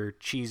laggy or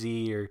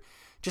cheesy, or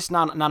just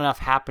not enough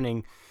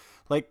happening.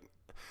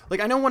 Like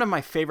I know one of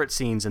my favorite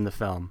scenes in the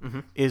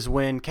film is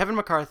when Kevin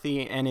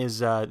McCarthy and his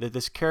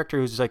this character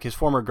who's his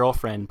former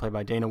girlfriend, played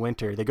by Dana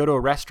Winter, they go to a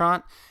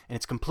restaurant and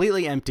it's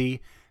completely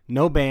empty.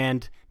 No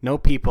band, no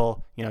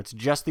people, it's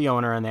just the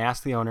owner, and they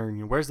ask the owner,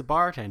 "Where's the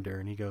bartender?"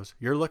 And he goes,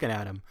 "You're looking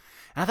at him."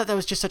 And I thought that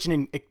was just such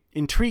an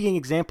intriguing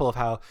example of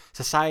how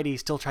society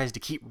still tries to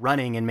keep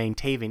running and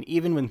maintaining,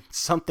 even when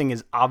something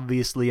is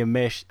obviously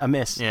amiss.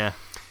 Yeah.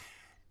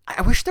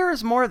 I wish there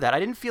was more of that. I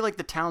didn't feel like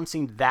the town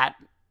seemed that,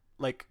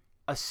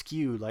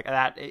 askew like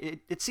that.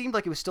 It seemed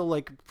like it was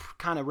still,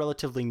 kind of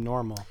relatively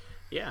normal.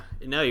 Yeah.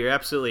 No, you're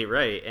absolutely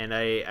right. And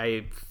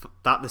I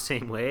thought the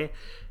same way.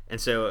 And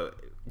so,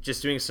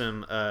 just doing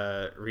some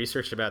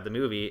research about the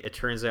movie, it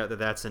turns out that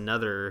that's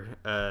another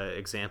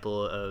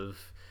example of,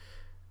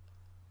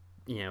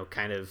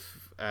 kind of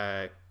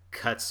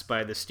cuts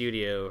by the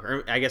studio,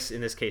 or I guess in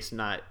this case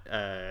not,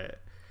 God,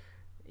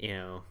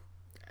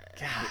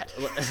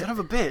 son of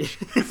a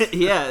bitch.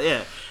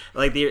 yeah.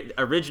 Like the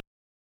original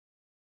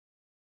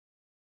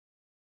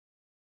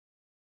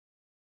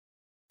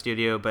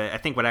studio, but I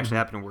think what actually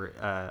happened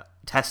were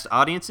test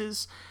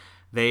audiences.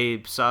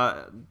 They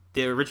saw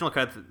the original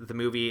cut. The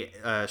movie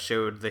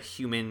showed the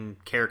human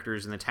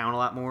characters in the town a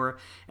lot more,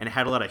 and it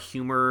had a lot of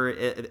humor.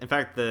 In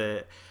fact,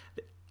 the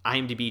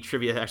IMDb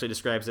trivia actually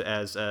describes it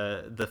as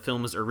the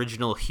film's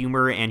original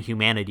humor and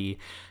humanity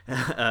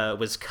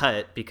was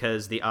cut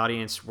because the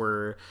audience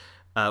were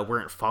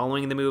weren't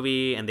following the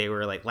movie, and they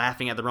were like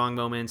laughing at the wrong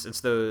moments. And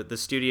so the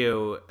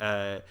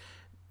studio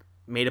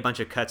made a bunch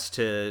of cuts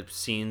to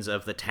scenes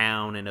of the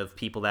town and of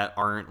people that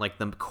aren't like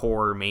the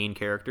core main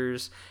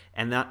characters.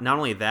 And not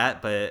only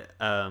that, but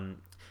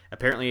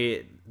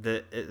apparently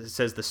it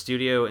says the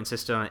studio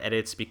insisted on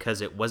edits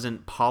because it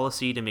wasn't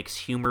policy to mix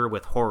humor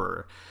with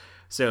horror.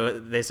 So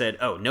they said,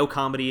 oh, no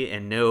comedy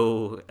and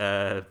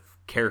no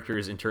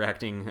characters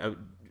interacting,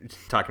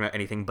 talking about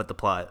anything but the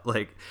plot.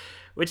 Like,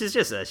 which is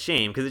just a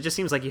shame, because it just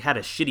seems like you had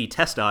a shitty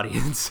test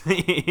audience.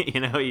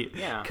 You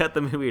cut the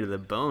movie to the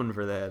bone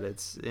for that.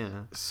 It's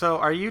So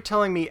are you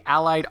telling me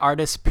Allied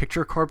Artists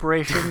Picture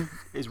Corporation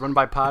is run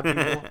by pod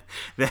people?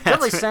 That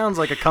definitely sounds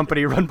like a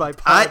company run by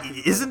pod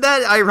people. Isn't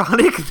that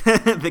ironic,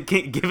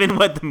 given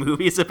what the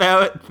movie's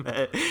about?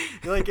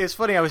 Like, it's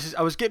funny. I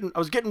was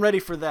getting ready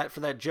for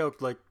that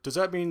joke. Like, does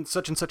that mean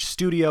such and such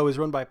studio is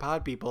run by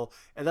pod people?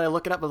 And then I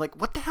look it up. I'm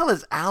like, what the hell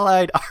is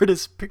Allied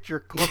Artists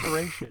Picture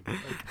Corporation?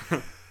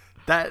 Like,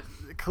 that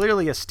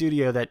clearly a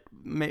studio that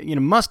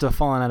must have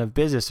fallen out of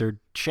business or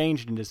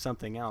changed into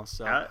something else.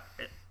 So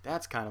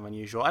that's kind of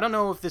unusual. I don't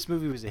know if this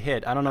movie was a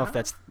hit. I don't know if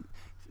that's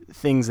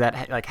things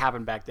that like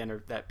happened back then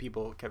or that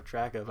people kept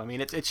track of. I mean,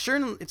 it's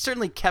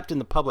certainly kept in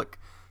the public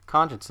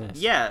consciousness.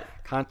 Yeah.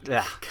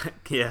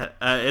 Yeah.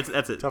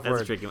 That's it. Tough that's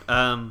word. A tricky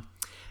one.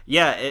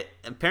 Yeah.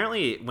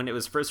 Apparently, when it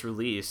was first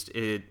released,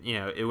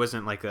 it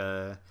wasn't like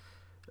a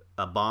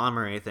bomb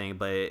or anything,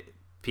 but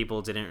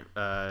people didn't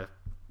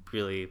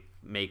really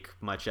make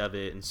much of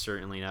it, and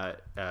certainly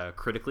not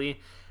critically.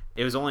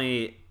 It was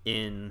only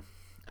in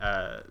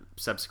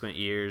subsequent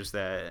years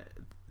that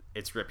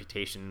its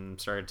reputation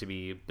started to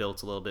be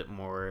built a little bit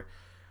more,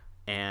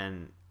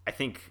 and I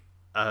think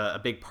a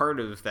big part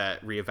of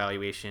that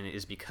reevaluation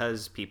is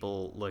because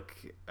people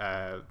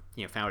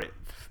found it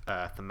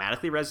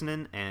thematically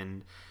resonant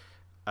and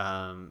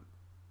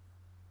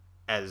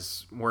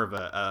as more of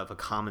a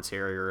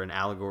commentary or an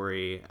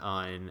allegory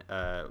on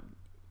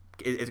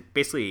it's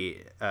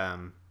basically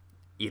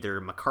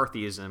either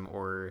McCarthyism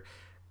or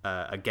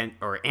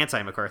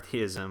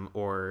anti-McCarthyism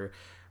or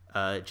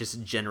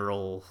just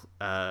general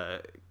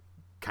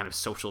kind of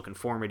social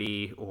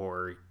conformity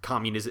or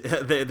communism.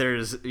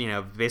 There's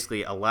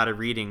basically a lot of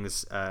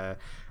readings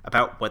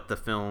about what the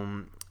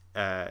film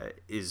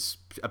is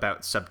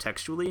about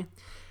subtextually,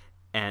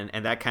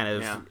 and that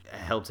kind of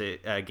helped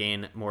it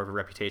gain more of a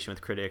reputation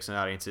with critics and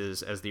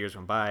audiences as the years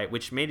went by,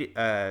 which made it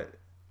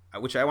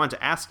which I wanted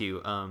to ask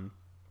you.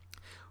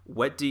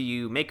 What do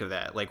you make of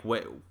that? Like,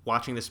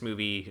 watching this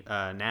movie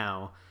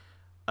now,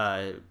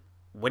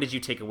 what did you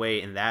take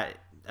away in that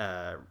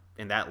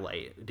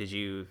light? Did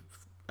you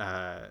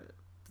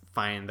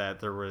find that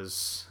there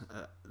was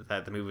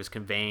that the movie was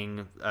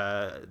conveying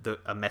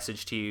a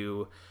message to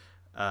you,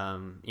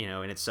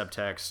 in its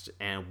subtext,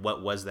 and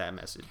what was that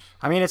message?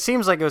 I mean, it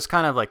seems like it was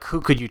kind of like,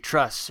 who could you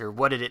trust, or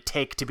what did it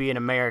take to be an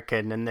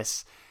American in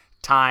this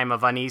time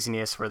of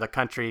uneasiness where the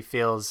country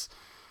feels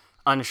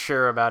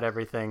unsure about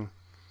everything.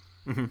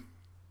 Mm-hmm.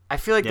 I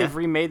feel like they've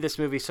remade this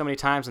movie so many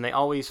times, and they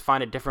always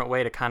find a different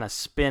way to kind of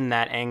spin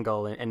that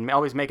angle and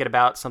always make it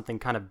about something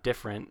kind of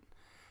different.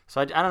 So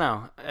I don't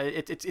know.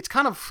 It's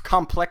kind of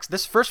complex.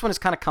 This first one is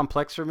kind of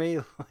complex for me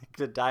like,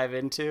 to dive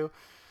into,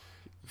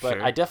 but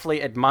Sure. I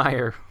definitely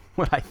admire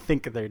what I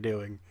think they're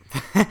doing.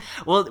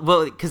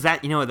 well, because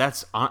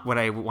that's what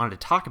I wanted to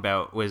talk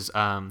about was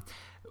not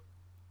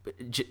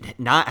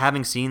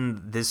having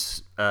seen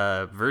this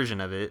version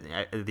of it,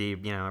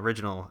 the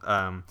original.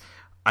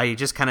 I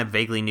just kind of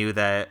vaguely knew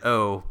that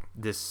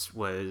this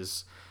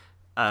was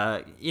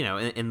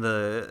in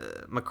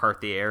the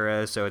McCarthy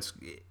era, so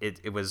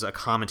it was a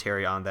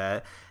commentary on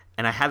that,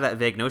 and I had that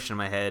vague notion in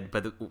my head.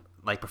 But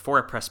like before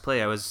I pressed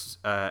play, I was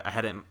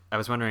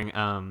wondering,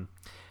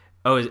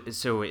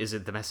 so is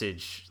it the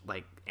message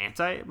like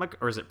anti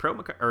or is it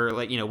pro or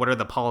like what are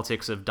the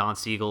politics of Don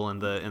Siegel and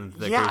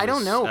the yeah, I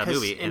don't know, because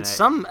movie? in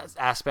some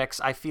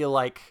aspects I feel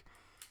like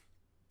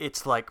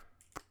it's like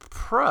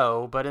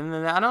pro, but in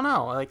I don't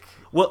know, like,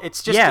 well,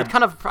 it's just it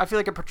kind of, I feel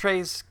like it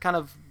portrays kind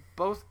of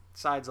both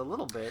sides a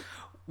little bit.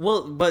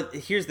 Well, but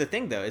here's the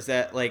thing though, is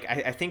that like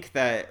I think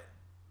that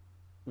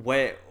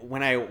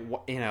when I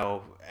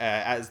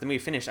as the movie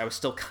finished, I was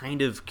still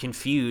kind of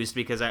confused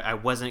because I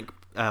wasn't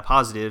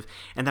positive,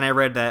 and then I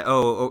read that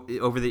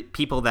over the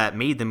people that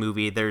made the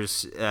movie,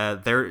 there's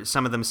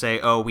some of them say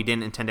we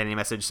didn't intend any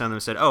message, some of them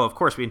said of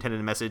course we intended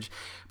a message,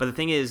 but the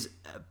thing is,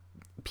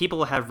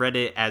 people have read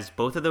it as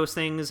both of those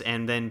things,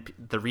 and then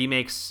the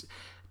remakes,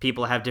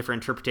 people have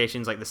different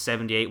interpretations. Like the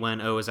 78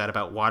 one, is that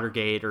about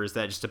Watergate, or is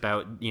that just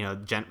about the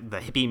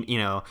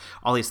hippie,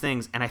 all these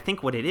things? And I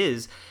think what it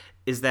is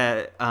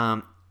that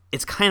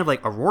it's kind of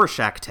like a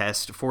Rorschach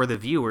test for the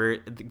viewer,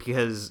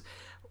 because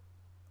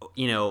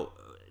no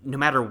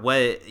matter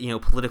what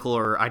political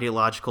or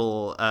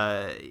ideological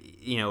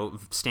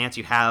stance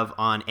you have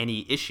on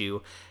any issue,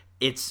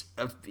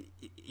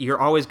 you're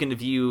always going to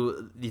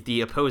view the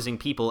opposing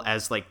people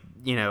as like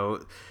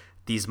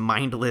these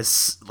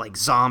mindless like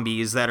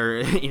zombies that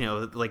are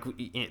like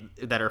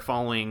that are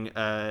following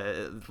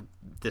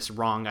this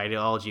wrong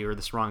ideology or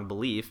this wrong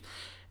belief.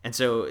 And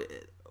so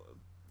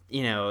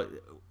the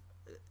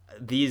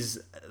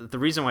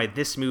reason why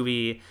this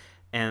movie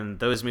and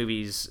those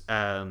movies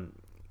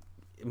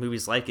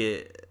movies like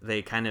it,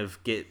 they kind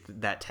of get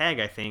that tag,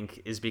 I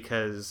think, is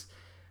because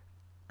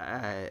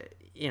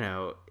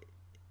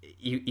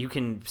you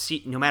can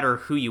see, no matter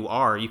who you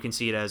are, you can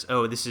see it as,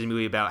 oh, this is a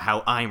movie about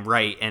how I'm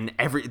right, and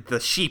the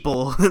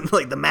sheeple,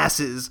 like the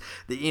masses,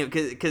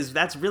 because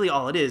that's really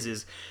all it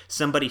is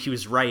somebody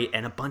who's right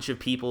and a bunch of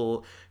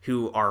people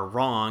who are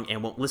wrong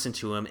and won't listen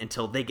to him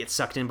until they get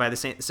sucked in by the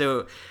same.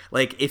 So,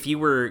 like, if you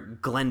were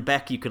Glenn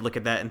Beck, you could look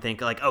at that and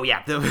think, like, oh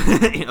yeah,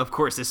 of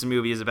course this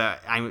movie is about,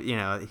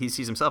 he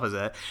sees himself as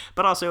that.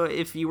 But also,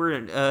 if you were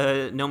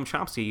Noam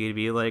Chomsky, you'd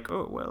be like,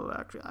 oh, well,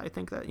 actually, I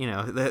think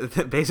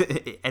that,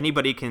 basically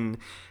anybody can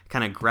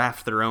kind of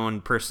graft their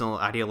own personal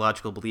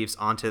ideological beliefs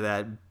onto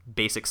that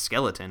basic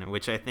skeleton,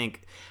 which I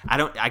think,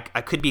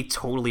 I could be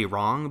totally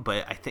wrong,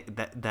 but I think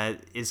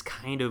that is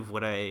kind of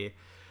what I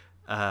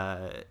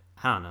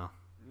don't know.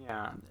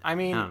 Yeah, I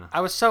mean,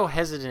 I was so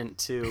hesitant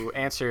to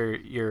answer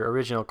your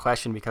original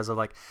question because of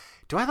like,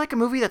 do I like a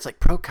movie that's like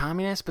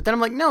pro-communist? But then I'm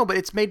like, no, but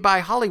it's made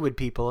by Hollywood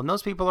people, and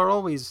those people are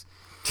always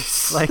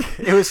like,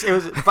 it was.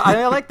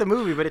 I like the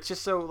movie, but it's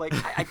just so like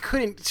I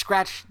couldn't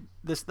scratch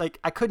this. Like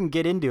I couldn't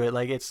get into it.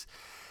 Like it's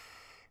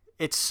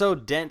so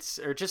dense,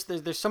 or just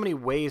there's so many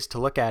ways to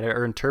look at it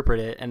or interpret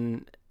it,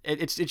 and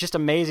it's just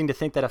amazing to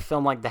think that a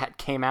film like that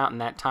came out in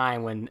that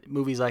time when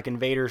movies like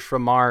Invaders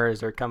from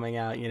Mars are coming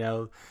out.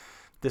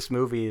 This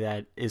movie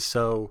that is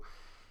so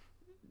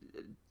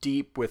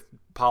deep with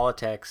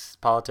politics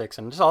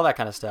and just all that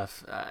kind of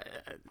stuff.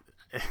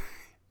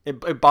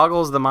 It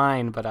boggles the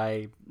mind, but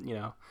I'm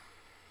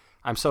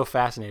so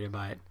fascinated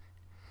by it.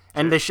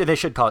 And they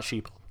should call it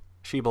Sheeple.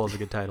 Sheeple is a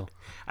good title.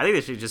 I think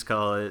they should just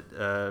call it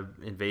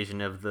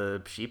Invasion of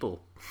the Sheeple.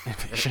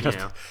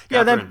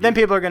 Then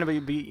people are going to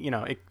be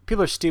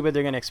people are stupid.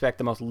 They're going to expect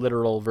the most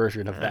literal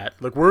version of that.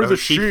 Like, we're the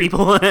sheep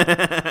people.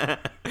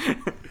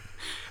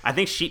 I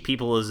think Sheep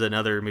People is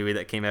another movie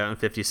that came out in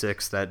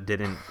 '56 that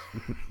didn't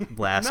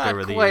last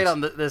over the years. Not quite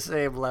on the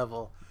same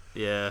level.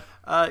 Yeah.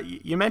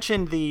 You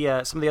mentioned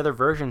some of the other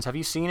versions. Have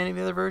you seen any of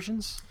the other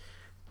versions?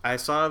 I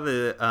saw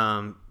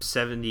the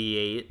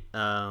 78,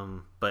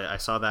 but I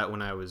saw that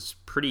when I was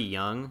pretty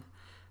young.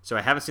 So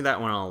I haven't seen that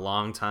one in a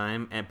long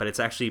time, but it's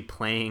actually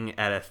playing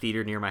at a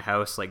theater near my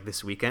house like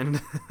this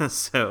weekend.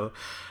 So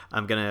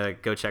I'm going to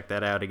go check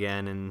that out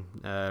again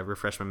and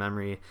refresh my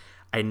memory.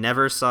 I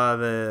never saw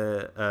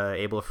the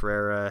Abel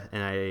Ferrara,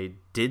 and I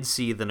did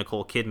see the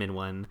Nicole Kidman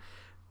one,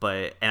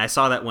 and I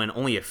saw that one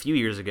only a few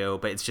years ago,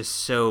 but it's just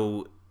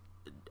so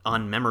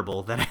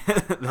unmemorable that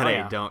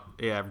I don't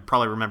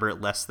probably remember it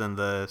less than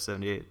the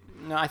 78.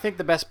 No, I think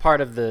the best part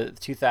of the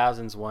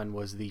 2000s one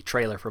was the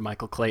trailer for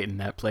Michael Clayton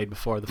that played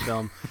before the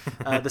film.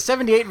 The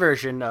 78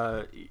 version,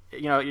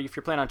 if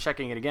you're planning on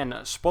checking it again,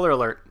 spoiler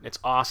alert, it's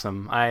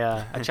awesome.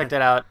 I checked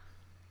it out.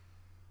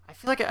 I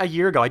feel like a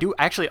year ago. I do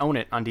actually own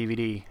it on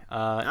DVD,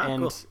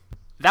 and cool.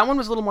 That one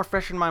was a little more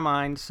fresh in my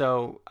mind.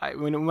 So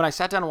when I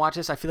sat down and watched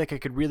this, I feel like I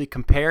could really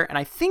compare. And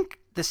I think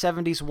the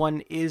 70s one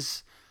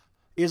is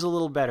a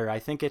little better. I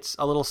think it's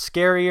a little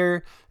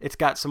scarier. It's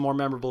got some more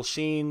memorable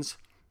scenes.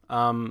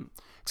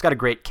 It's got a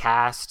great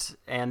cast,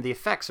 and the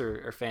effects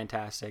are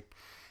fantastic.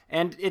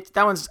 And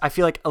that one's, I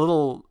feel like, a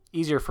little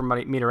easier for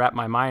me to wrap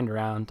my mind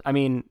around. I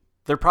mean,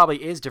 there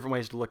probably is different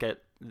ways to look at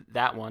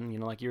that one,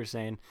 like you were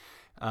saying.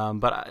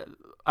 But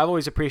I've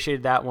always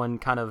appreciated that one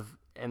kind of,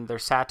 and their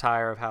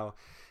satire of how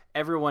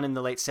everyone in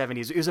the late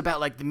 70s, it was about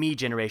like the me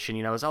generation,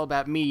 it was all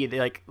about me.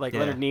 Like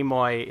Leonard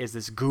Nimoy is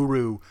this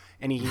guru,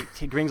 and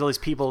he brings all these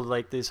people to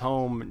like this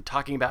home and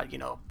talking about,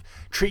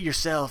 treat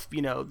yourself,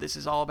 this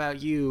is all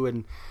about you.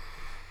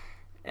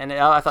 And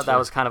I thought that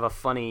was kind of a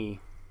funny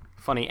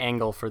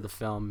angle for the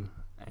film.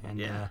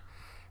 And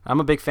I'm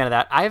a big fan of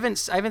that. I haven't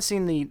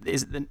seen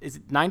is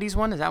it 90s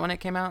one? Is that when it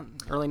came out?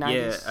 Early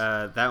 90s?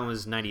 Yeah, that one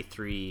was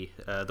 93.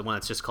 The one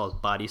that's just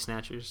called Body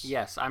Snatchers.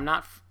 Yes, I'm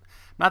not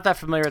that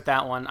familiar with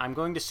that one. I'm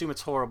going to assume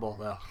it's horrible,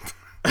 though.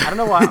 I don't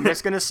know why. I'm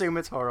just going to assume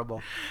it's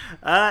horrible.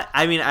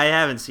 I mean, I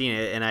haven't seen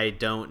it, and I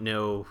don't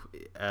know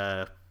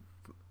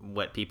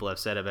what people have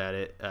said about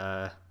it.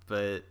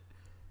 But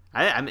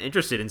I'm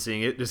interested in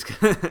seeing it just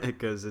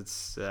because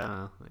it's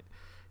I'm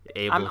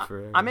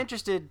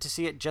interested to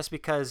see it just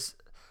because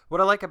what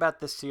I like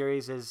about this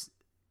series is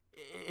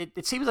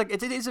it seems like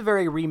it is a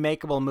very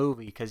remakeable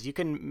movie, because you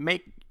can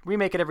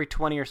remake it every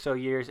 20 or so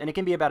years, and it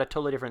can be about a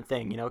totally different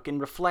thing. It can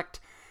reflect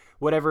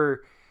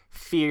whatever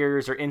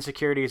fears or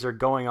insecurities are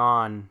going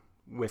on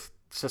with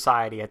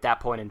society at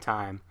that point in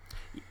time.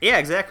 Yeah,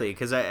 exactly.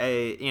 Because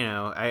I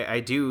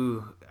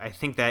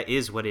think that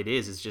is what it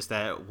is. It's just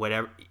that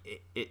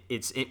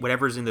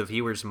whatever's in the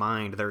viewer's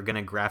mind, they're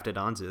gonna graft it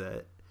onto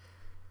that.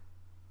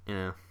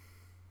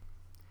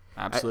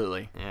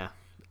 Absolutely.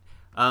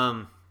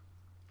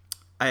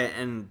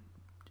 And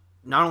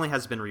not only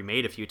has it been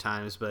remade a few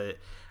times, but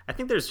I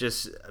think there's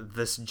just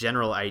this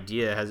general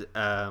idea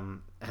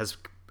has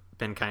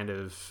been kind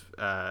of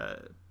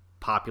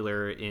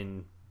popular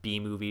in B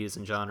movies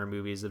and genre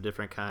movies of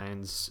different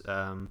kinds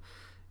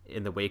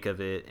in the wake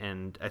of it,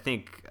 and I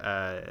think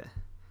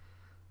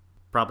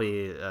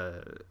probably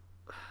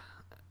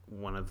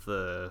one of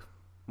the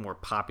more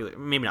popular,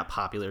 maybe not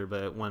popular,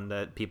 but one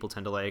that people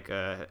tend to like.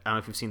 I don't know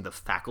if you've seen The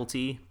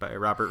Faculty by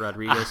Robert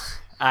Rodriguez.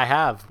 I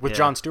have, with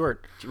Jon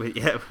Stewart.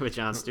 With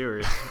Jon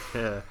Stewart.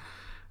 Yeah.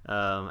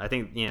 I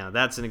think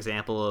that's an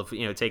example of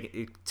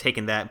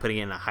taking that and putting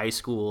it in a high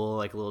school,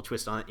 like a little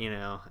twist on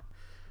it.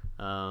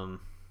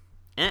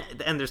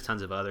 And there's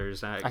tons of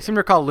others. I seem to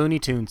recall Looney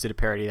Tunes did a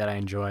parody that I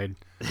enjoyed.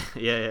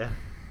 Yeah.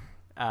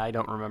 I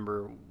don't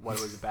remember what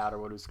it was about or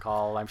what it was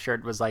called. I'm sure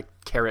it was like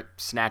Carrot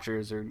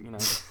Snatchers or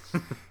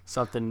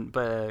something,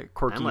 but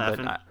quirky. I'm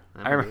laughing. But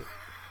I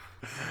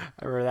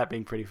remember that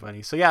being pretty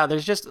funny. So yeah,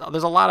 there's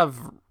a lot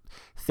of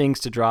things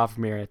to draw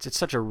from here. It's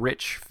such a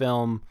rich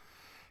film,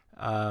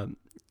 and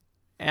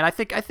I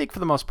think for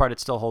the most part it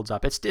still holds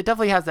up. It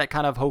definitely has that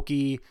kind of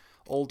hokey,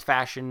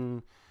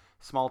 old-fashioned,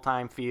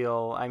 small-time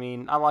feel. I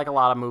mean, I like a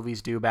lot of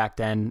movies do back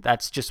then.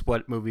 That's just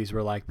what movies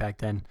were like back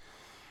then.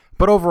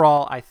 But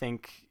overall, I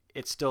think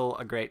it's still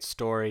a great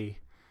story,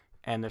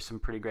 and there's some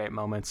pretty great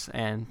moments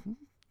and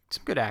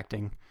some good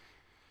acting.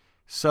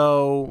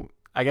 So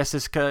I guess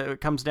this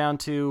comes down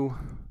to,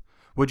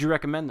 would you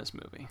recommend this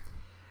movie?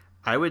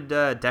 I would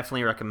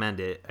definitely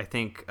recommend it. I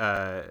think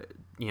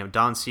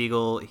Don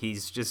Siegel,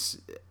 he's just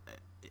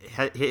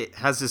he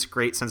has this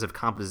great sense of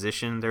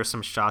composition. There's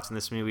some shots in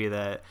this movie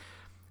that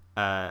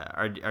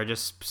are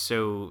just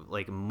so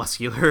like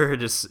muscular,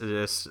 just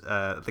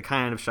the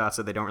kind of shots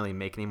that they don't really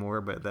make anymore,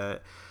 but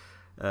that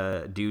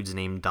dudes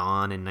named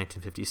Don in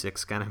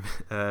 1956 kind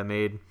of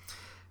made.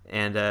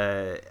 And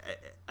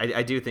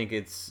I do think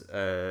it's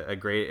a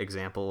great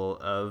example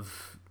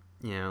of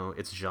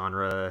its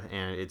genre,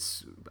 and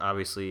it's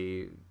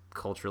obviously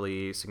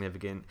culturally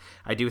significant.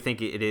 I do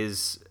think it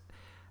is.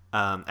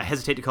 I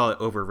hesitate to call it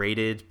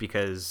overrated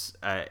because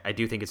I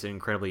do think it's an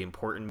incredibly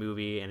important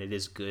movie and it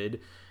is good,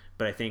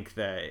 but I think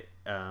that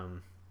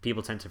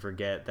people tend to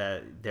forget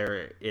that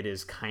it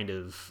is kind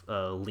of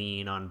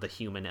lean on the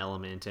human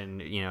element,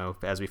 and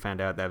as we found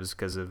out, that was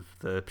because of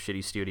the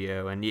shitty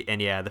studio,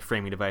 and yeah, the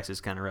framing device is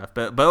kind of rough,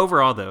 but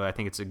overall though, I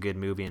think it's a good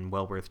movie and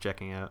well worth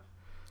checking out.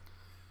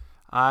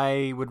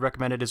 I would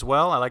recommend it as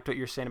well. I liked what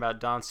you're saying about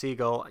Don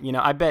Siegel.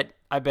 I bet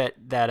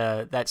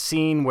that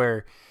scene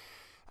where,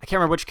 I can't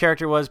remember which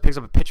character it was, picks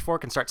up a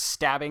pitchfork and starts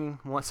stabbing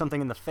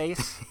something in the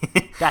face.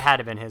 That had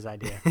to have been his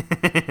idea.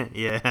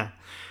 Yeah.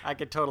 I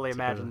could totally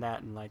imagine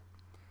that in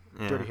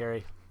Dirty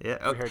Harry. Yeah.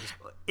 Dirty Harry just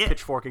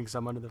pitchforking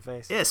someone in the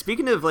face. Yeah.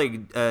 Speaking of I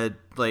don't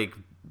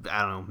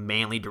know,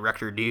 manly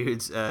director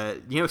dudes,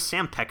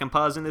 Sam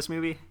Peckinpah's in this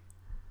movie?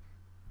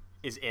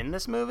 Is in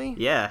this movie?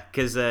 Yeah,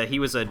 because he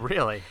was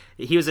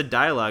a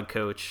dialogue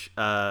coach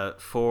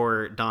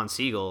for Don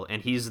Siegel,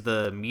 and he's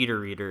the meter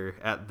reader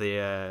at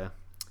the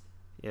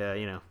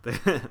yeah.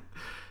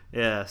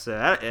 So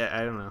I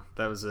don't know.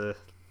 That was a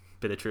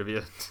bit of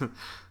trivia.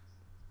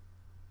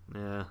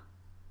 Yeah.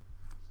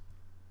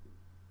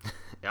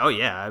 Oh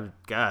yeah,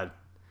 God,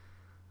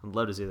 I'd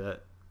love to see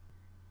that.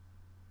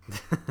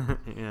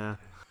 Yeah.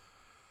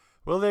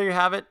 Well, there you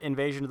have it,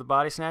 Invasion of the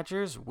Body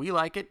Snatchers. We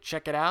like it.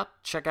 Check it out.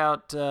 Check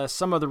out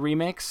some of the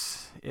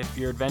remakes if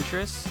you're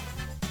adventurous.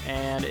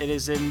 And it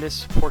is in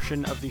this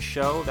portion of the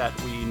show that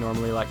we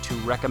normally like to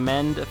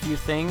recommend a few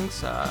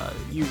things,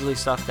 usually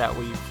stuff that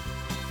we've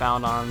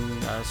found on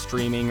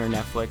streaming or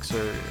Netflix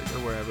or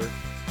wherever.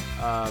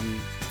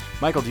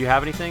 Michael, do you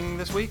have anything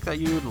this week that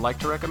you'd like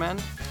to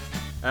recommend?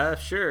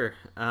 Sure.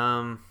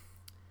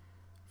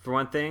 For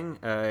one thing,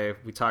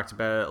 we talked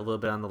about it a little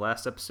bit on the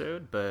last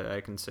episode, but I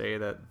can say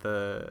that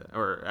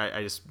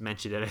I just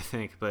mentioned it, I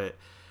think, but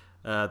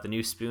the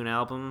new Spoon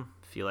album,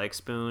 if you like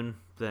Spoon,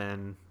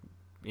 then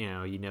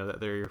you know that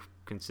they're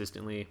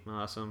consistently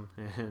awesome,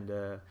 and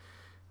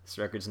this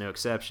record's no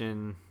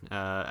exception.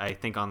 I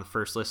think on the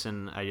first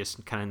listen, I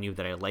just kind of knew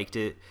that I liked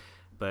it,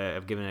 but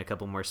I've given it a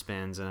couple more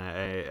spins, and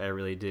I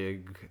really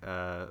dig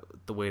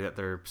the way that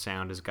their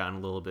sound has gotten a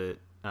little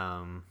bit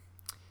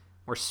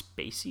more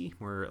spacey.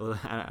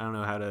 I don't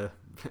know how to.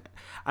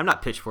 I'm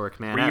not Pitchfork,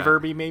 man.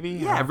 Reverby, maybe.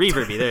 Yeah,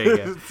 reverby. There you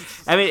go.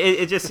 I mean,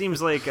 it just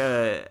seems like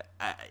it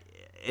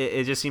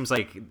just seems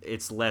like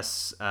it's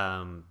less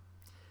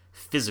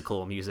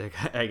physical music,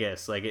 I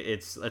guess. Like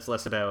it's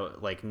less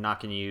about like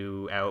knocking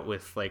you out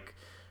with like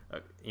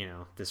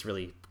this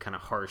really kind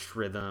of harsh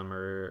rhythm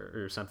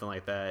or something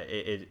like that.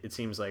 It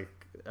seems like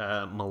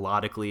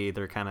melodically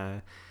they're kind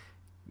of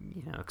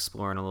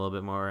exploring a little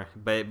bit more,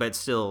 but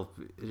still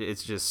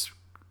it's just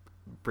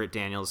Britt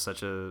Daniels is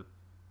such a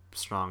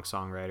strong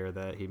songwriter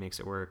that he makes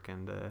it work,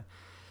 and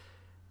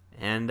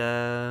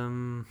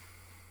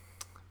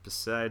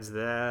besides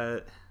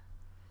that,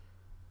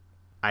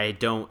 I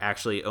don't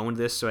actually own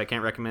this, so I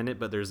can't recommend it,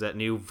 but there's that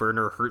new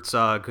Werner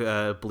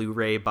Herzog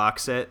Blu-ray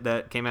box set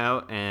that came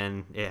out,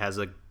 and it has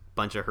a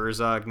bunch of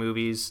Herzog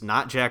movies,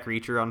 not Jack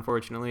Reacher,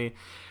 unfortunately.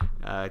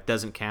 It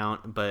doesn't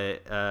count,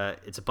 but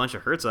it's a bunch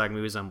of Herzog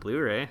movies on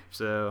Blu-ray,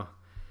 so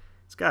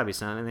it's gotta be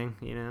something.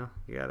 You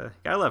gotta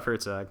love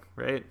Herzog,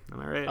 right? Am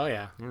I right? Oh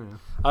yeah.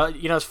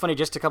 Yeah. It's funny.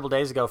 Just a couple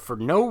days ago, for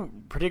no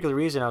particular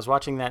reason, I was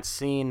watching that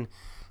scene.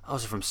 Oh,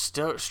 was it from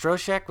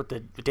Stroszek with the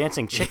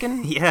dancing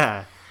chicken?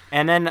 Yeah.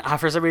 And then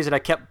for some reason, I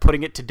kept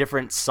putting it to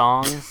different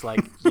songs,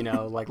 like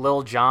like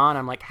Lil Jon.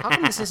 I'm like, how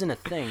come this isn't a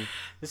thing?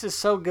 This is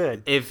so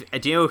good. Do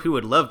you know who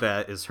would love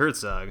that is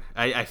Herzog.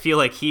 I feel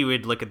like he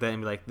would look at that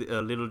and be like,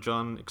 Little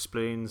John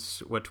explains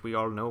what we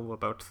all know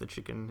about the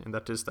chicken, and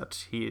that is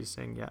that he is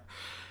saying, yeah.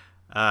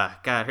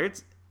 God,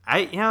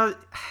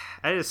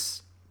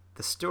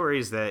 the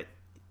stories that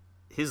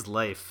his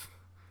life,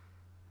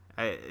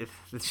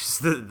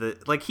 it's just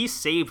like he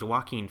saved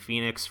Joaquin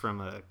Phoenix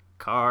from a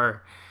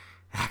car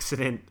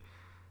accident,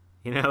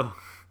 Yeah.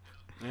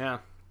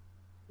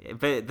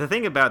 But the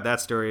thing about that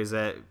story is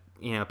that,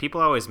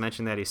 people always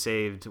mention that he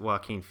saved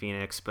Joaquin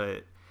Phoenix,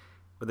 but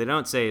what they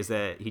don't say is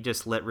that he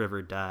just let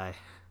River die.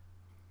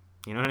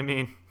 You know what I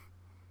mean?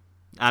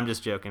 I'm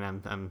just joking.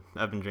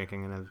 I've been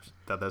drinking and I've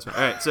thought that was fun.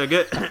 All right, so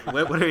good.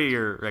 What are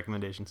your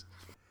recommendations?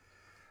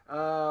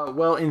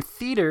 Well, in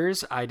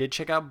theaters, I did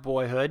check out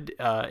Boyhood.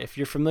 If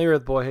you're familiar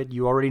with Boyhood,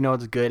 you already know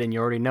it's good, and you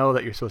already know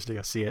that you're supposed to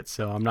go see it,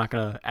 so I'm not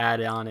going to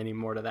add on any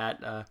more to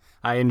that.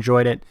 I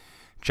enjoyed it.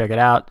 Check it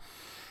out.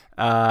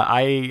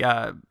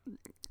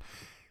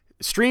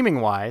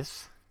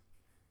 Streaming-wise,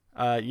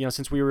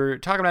 since we were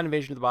talking about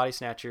Invasion of the Body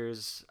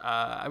Snatchers,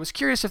 I was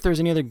curious if there was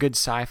any other good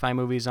sci-fi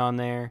movies on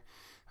there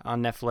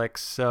on Netflix.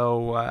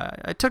 So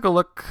I took a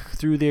look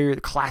through their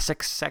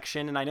classics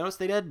section, and I noticed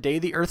they did Day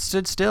the Earth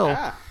Stood Still.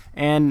 Yeah.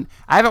 And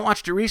I haven't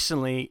watched it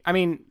recently. I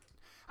mean,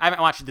 I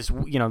haven't watched it this,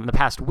 in the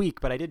past week,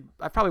 but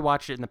I probably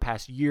watched it in the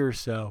past year or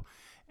so.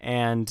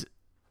 And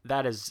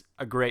that is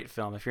a great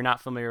film. If you're not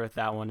familiar with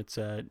that one, it's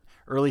a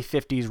early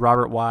 50s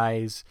Robert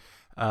Wise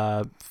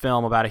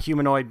film about a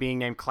humanoid being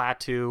named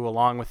Klaatu,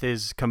 along with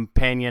his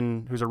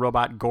companion, who's a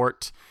robot,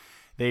 Gort.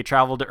 They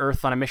travel to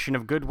Earth on a mission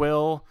of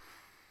goodwill,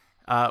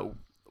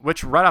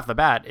 which right off the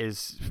bat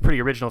is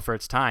pretty original for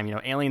its time.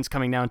 Aliens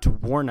coming down to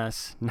warn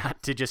us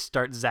not to just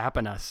start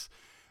zapping us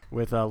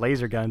with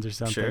laser guns or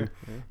something. Sure.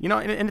 Yeah.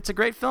 And it's a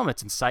great film.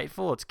 It's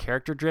insightful. It's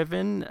character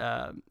driven.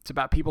 It's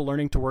about people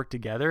learning to work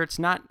together. It's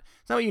not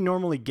what you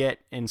normally get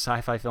in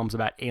sci-fi films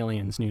about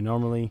aliens.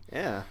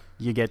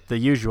 You get the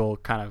usual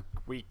kind of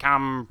 "we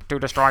come to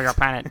destroy your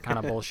planet" kind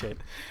of bullshit.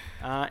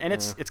 And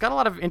it's got a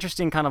lot of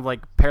interesting kind of like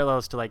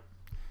parallels to like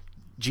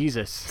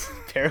Jesus.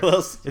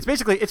 Parallels. It's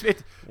basically it's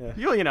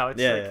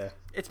Yeah.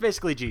 it's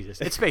basically Jesus.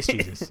 It's Space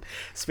Jesus.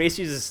 Space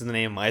Jesus is the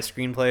name of my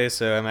screenplay,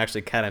 so I'm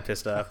actually kind of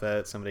pissed off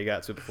that somebody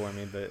got to it before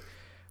me. But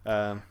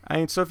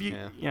so if you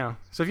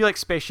if you like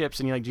spaceships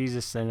and you like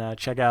Jesus, then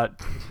check out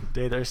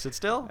Day the Earth Stood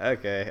Still.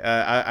 Okay,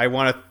 I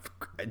want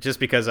to just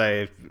because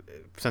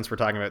since we're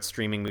talking about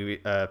streaming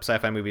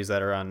sci-fi movies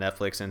that are on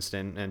Netflix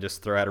Instant, and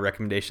just throw out a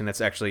recommendation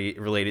that's actually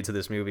related to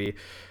this movie,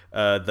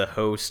 The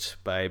Host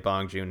by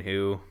Bong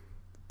Joon-ho,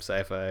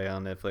 sci-fi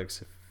on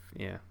Netflix.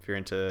 If you're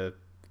into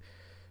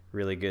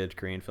really good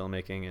Korean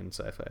filmmaking and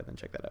sci-fi, then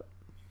check that out.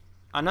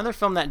 Another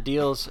film that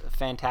deals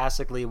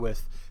fantastically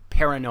with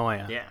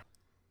paranoia. Yeah.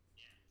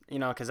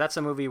 Because that's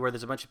a movie where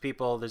there's a bunch of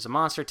people, there's a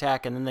monster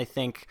attack, and then they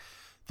think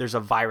there's a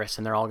virus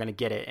and they're all going to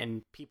get it,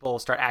 and people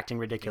start acting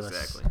ridiculous.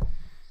 Exactly.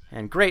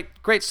 And great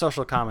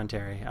social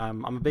commentary.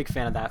 I'm a big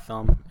fan of that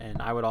film,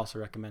 and I would also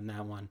recommend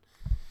that one.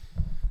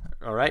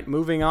 All right,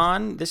 moving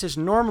on. This is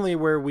normally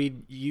where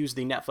we use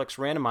the Netflix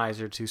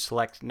randomizer to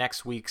select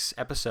next week's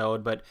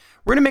episode, but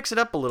we're going to mix it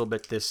up a little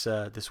bit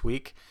this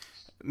week.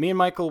 Me and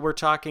Michael were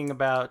talking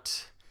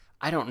about,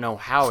 I don't know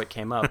how it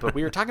came up, but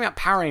we were talking about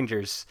Power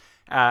Rangers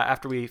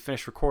after we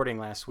finished recording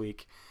last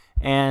week.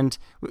 And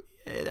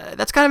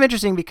that's kind of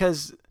interesting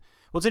because,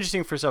 well, it's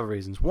interesting for several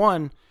reasons.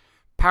 One,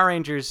 Power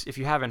Rangers, if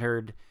you haven't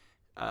heard,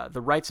 the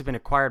rights have been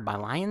acquired by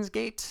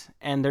Lionsgate,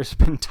 and there's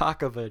been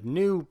talk of a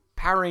new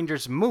Power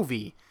Rangers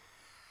movie.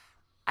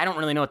 I don't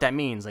really know what that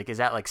means. Like, is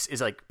it like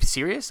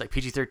serious? Like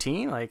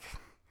PG-13? Like,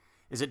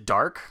 is it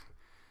dark?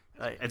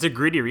 Like, It's a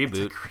gritty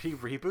reboot. it's a gritty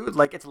reboot.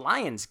 Like, it's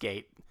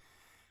Lionsgate.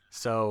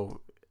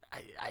 So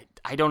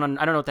I don't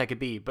know what that could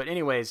be. But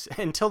anyways,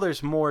 until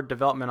there's more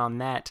development on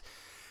that,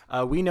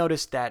 we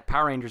noticed that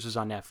Power Rangers was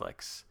on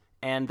Netflix,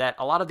 and that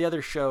a lot of the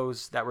other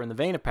shows that were in the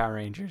vein of Power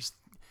Rangers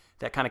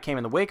that kind of came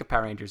in the wake of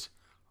Power Rangers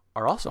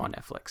are also on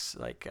Netflix,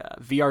 like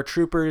VR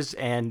Troopers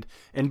and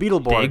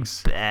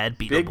Beetleborgs.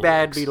 Big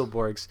bad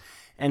Beetleborgs.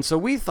 And so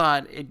we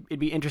thought it'd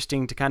be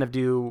interesting to kind of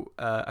do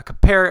a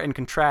compare and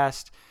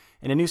contrast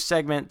in a new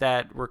segment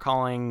that we're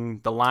calling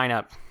The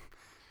Lineup.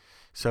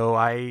 So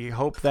I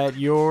hope that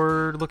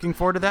you're looking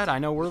forward to that. I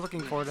know we're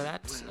looking forward to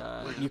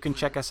that. You can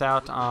check us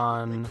out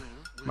on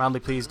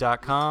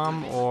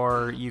mildlypleased.com,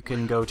 or you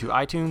can go to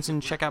iTunes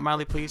and check out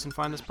Mildly Pleased and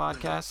find this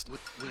podcast.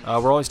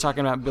 We're always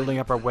talking about building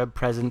up our web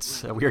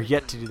presence. We are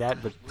yet to do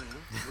that, but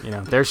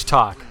there's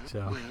talk.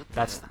 So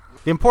that's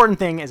the important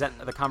thing, is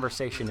that the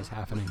conversation is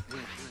happening.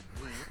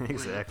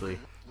 Exactly.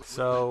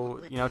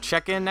 So,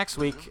 check in next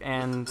week,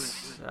 and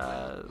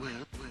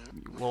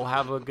we'll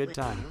have a good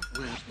time.